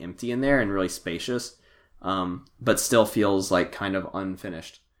feels really empty in there and really spacious, but still feels like kind of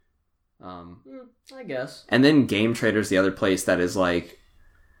unfinished. I guess. And then Game Trader's the other place that is like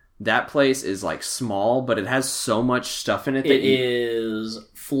that place is like small, but it has so much stuff in it. It is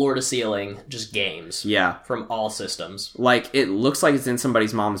floor to ceiling, just games. Yeah. From all systems. Like, it looks like it's in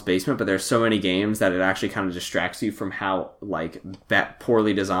somebody's mom's basement, but there's so many games that it actually kind of distracts you from how, like, that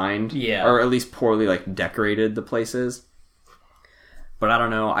poorly designed. Yeah. Or at least poorly, like, decorated the place is. But I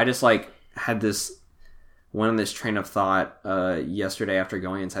don't know. I just, like, went on this train of thought yesterday after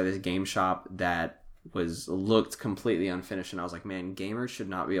going inside this game shop that looked completely unfinished, and I was like, man, gamers should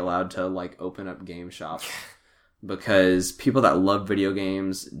not be allowed to like open up game shops because people that love video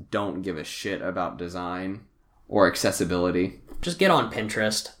games don't give a shit about design or accessibility. Just get on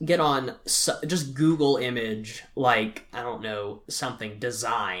Pinterest, just Google image, like, I don't know, something,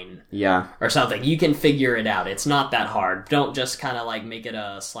 design. Yeah. Or something. You can figure it out. It's not that hard. Don't just kind of, like, make it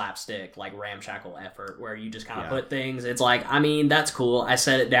a slapstick, like, ramshackle effort where you just kind of put things. It's like, I mean, that's cool. I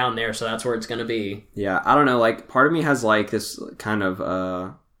set it down there, so that's where it's going to be. Yeah, I don't know, like, part of me has, like, this kind of,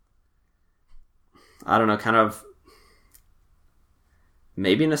 I don't know, kind of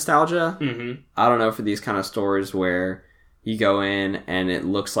maybe nostalgia. Mm-hmm. I don't know, for these kind of stores where you go in and it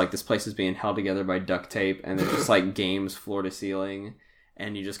looks like this place is being held together by duct tape and there's just like games floor to ceiling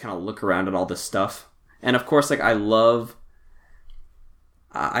and you just kind of look around at all this stuff. And of course, like, I love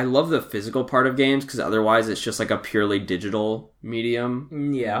the physical part of games because otherwise it's just like a purely digital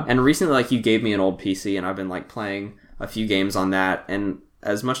medium. Yeah. And recently, like, you gave me an old PC and I've been like playing a few games on that. And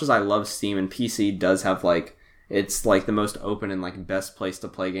as much as I love Steam, and PC does have like, it's like the most open and like best place to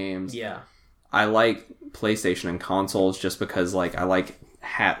play games. Yeah. I like PlayStation and consoles just because, like, I like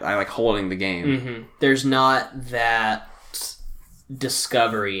holding the game. Mm-hmm. There's not that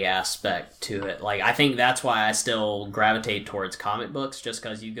discovery aspect to it. Like, I think that's why I still gravitate towards comic books, just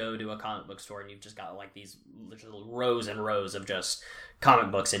because you go to a comic book store and you've just got like these rows and rows of just comic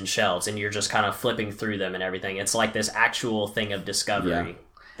books in shelves, and you're just kind of flipping through them and everything. It's like this actual thing of discovery. Yeah.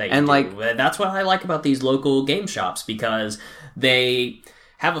 That you and do. like, That's what I like about these local game shops, because they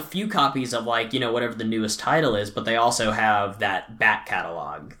have a few copies of, like, you know, whatever the newest title is, but they also have that back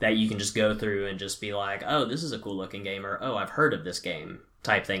catalog that you can just go through and just be like, oh, this is a cool looking game, or oh, I've heard of this game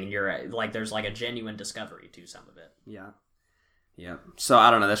type thing. And you're like, there's like a genuine discovery to some of it. Yeah. So I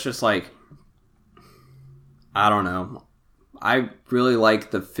don't know. That's just like, I don't know. I really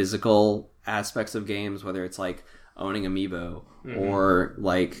like the physical aspects of games, whether it's like owning Amiibo or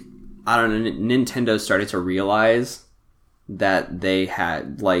like, I don't know, Nintendo started to realize that they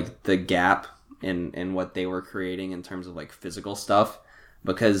had like the gap in what they were creating in terms of like physical stuff,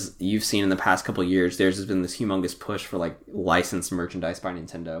 because you've seen in the past couple of years there's been this humongous push for like licensed merchandise by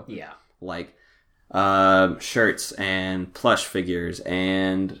Nintendo. Yeah. Like shirts and plush figures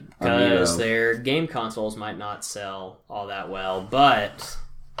and because Amiibo. their game consoles might not sell all that well, but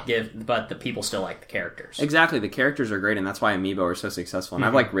the people still like the characters. Exactly, the characters are great, and that's why Amiibo are so successful. And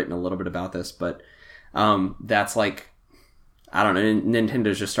I've like written a little bit about this, but that's like, I don't know,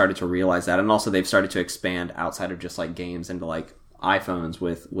 Nintendo's just started to realize that, and also they've started to expand outside of just like games into like iPhones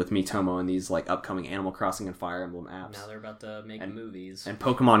with Miitomo and these like upcoming Animal Crossing and Fire Emblem apps. Now they're about to make movies. And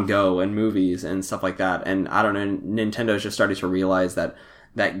Pokemon Go and movies and stuff like that. And I don't know, Nintendo's just started to realize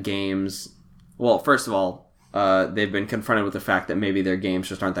that games, well, first of all, they've been confronted with the fact that maybe their games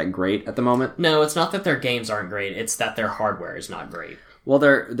just aren't that great at the moment. No, it's not that their games aren't great, it's that their hardware is not great. Well,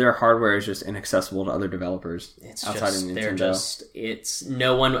 their hardware is just inaccessible to other developers It's outside just, of Nintendo. they're just, it's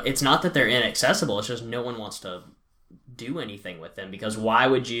not that they're inaccessible, it's just no one wants to do anything with them, because why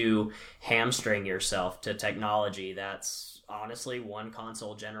would you hamstring yourself to technology that's honestly one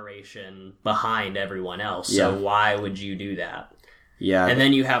console generation behind everyone else? So why would you do that? Yeah. And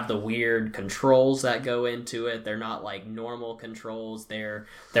then you have the weird controls that go into it. They're not like normal controls. They're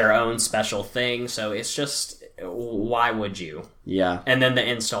their own special thing. So it's just, why would you? Yeah. And then the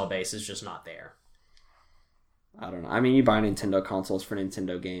install base is just not there. I don't know. I mean, you buy Nintendo consoles for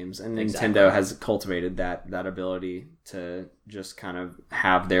Nintendo games, and Exactly. Nintendo has cultivated that ability to just kind of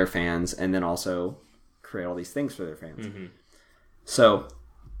have their fans and then also create all these things for their fans. Mm-hmm. So,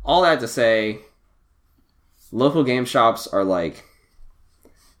 all that to say, local game shops are like,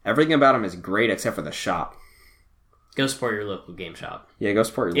 everything about them is great except for the shop. Go support your local game shop. Yeah, go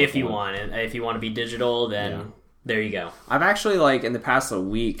support your local If you one. want it. If you want to be digital, then there you go. I've actually, like, in the past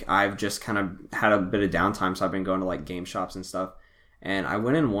week, I've just kind of had a bit of downtime, so I've been going to, like, game shops and stuff. And I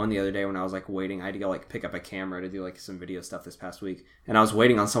went in one the other day when I was, like, waiting. I had to go, like, pick up a camera to do, like, some video stuff this past week. And I was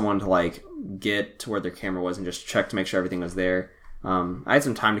waiting on someone to, like, get to where their camera was and just check to make sure everything was there. I had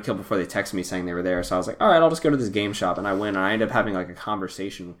some time to kill before they texted me saying they were there. So I was like, all right, I'll just go to this game shop. And I went, and I ended up having, like, a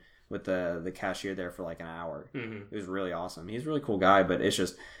conversation with the cashier there for, like, an hour. Mm-hmm. It was really awesome. He's a really cool guy, but it's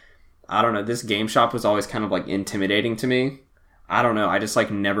just, I don't know, this game shop was always kind of like intimidating to me. I don't know. I just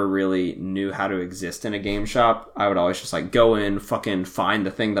like never really knew how to exist in a game shop. I would always just like go in, fucking find the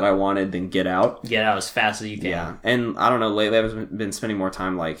thing that I wanted, then get out. Get out as fast as you can. Yeah. And I don't know, lately I've been spending more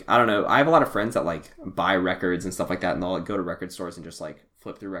time like, I don't know. I have a lot of friends that like buy records and stuff like that, and they'll like go to record stores and just like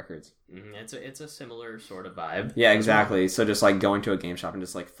flip through records. It's a similar sort of vibe. Yeah, exactly. So just like going to a game shop and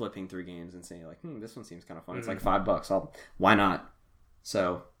just like flipping through games and saying like, this one seems kind of fun. It's like $5. Why not?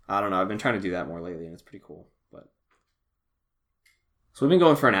 So I don't know. I've been trying to do that more lately, and it's pretty cool. So we've been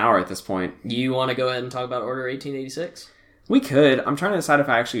going for an hour at this point. You want to go ahead and talk about Order 1886? We could. I'm trying to decide if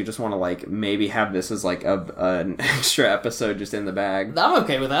I actually just want to like maybe have this as like an extra episode just in the bag. I'm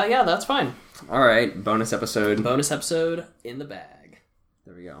okay with that. Yeah, that's fine. All right, bonus episode. Bonus episode in the bag.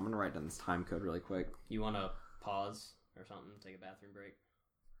 There we go. I'm gonna write down this time code really quick. You want to pause or something? Take a bathroom break.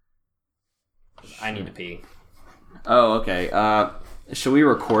 I need to pee. Oh, okay. Should we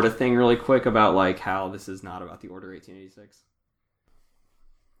record a thing really quick about like how this is not about the Order 1886?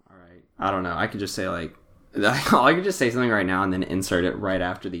 All right. I don't know. I could just say like, I could just say something right now and then insert it right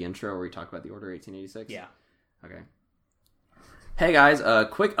after the intro where we talk about the Order 1886. Yeah. Okay. Hey guys, a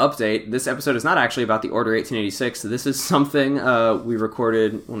quick update. This episode is not actually about the Order 1886. This is something we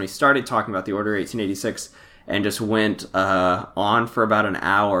recorded when we started talking about the Order 1886 and just went on for about an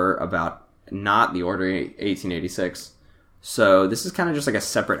hour about not the Order 1886. So this is kind of just like a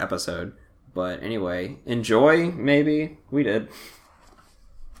separate episode. But anyway, enjoy, maybe. We did.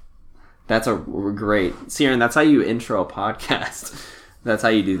 That's a great... Siren, that's how you intro a podcast. That's how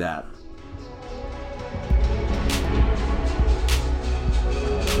you do that.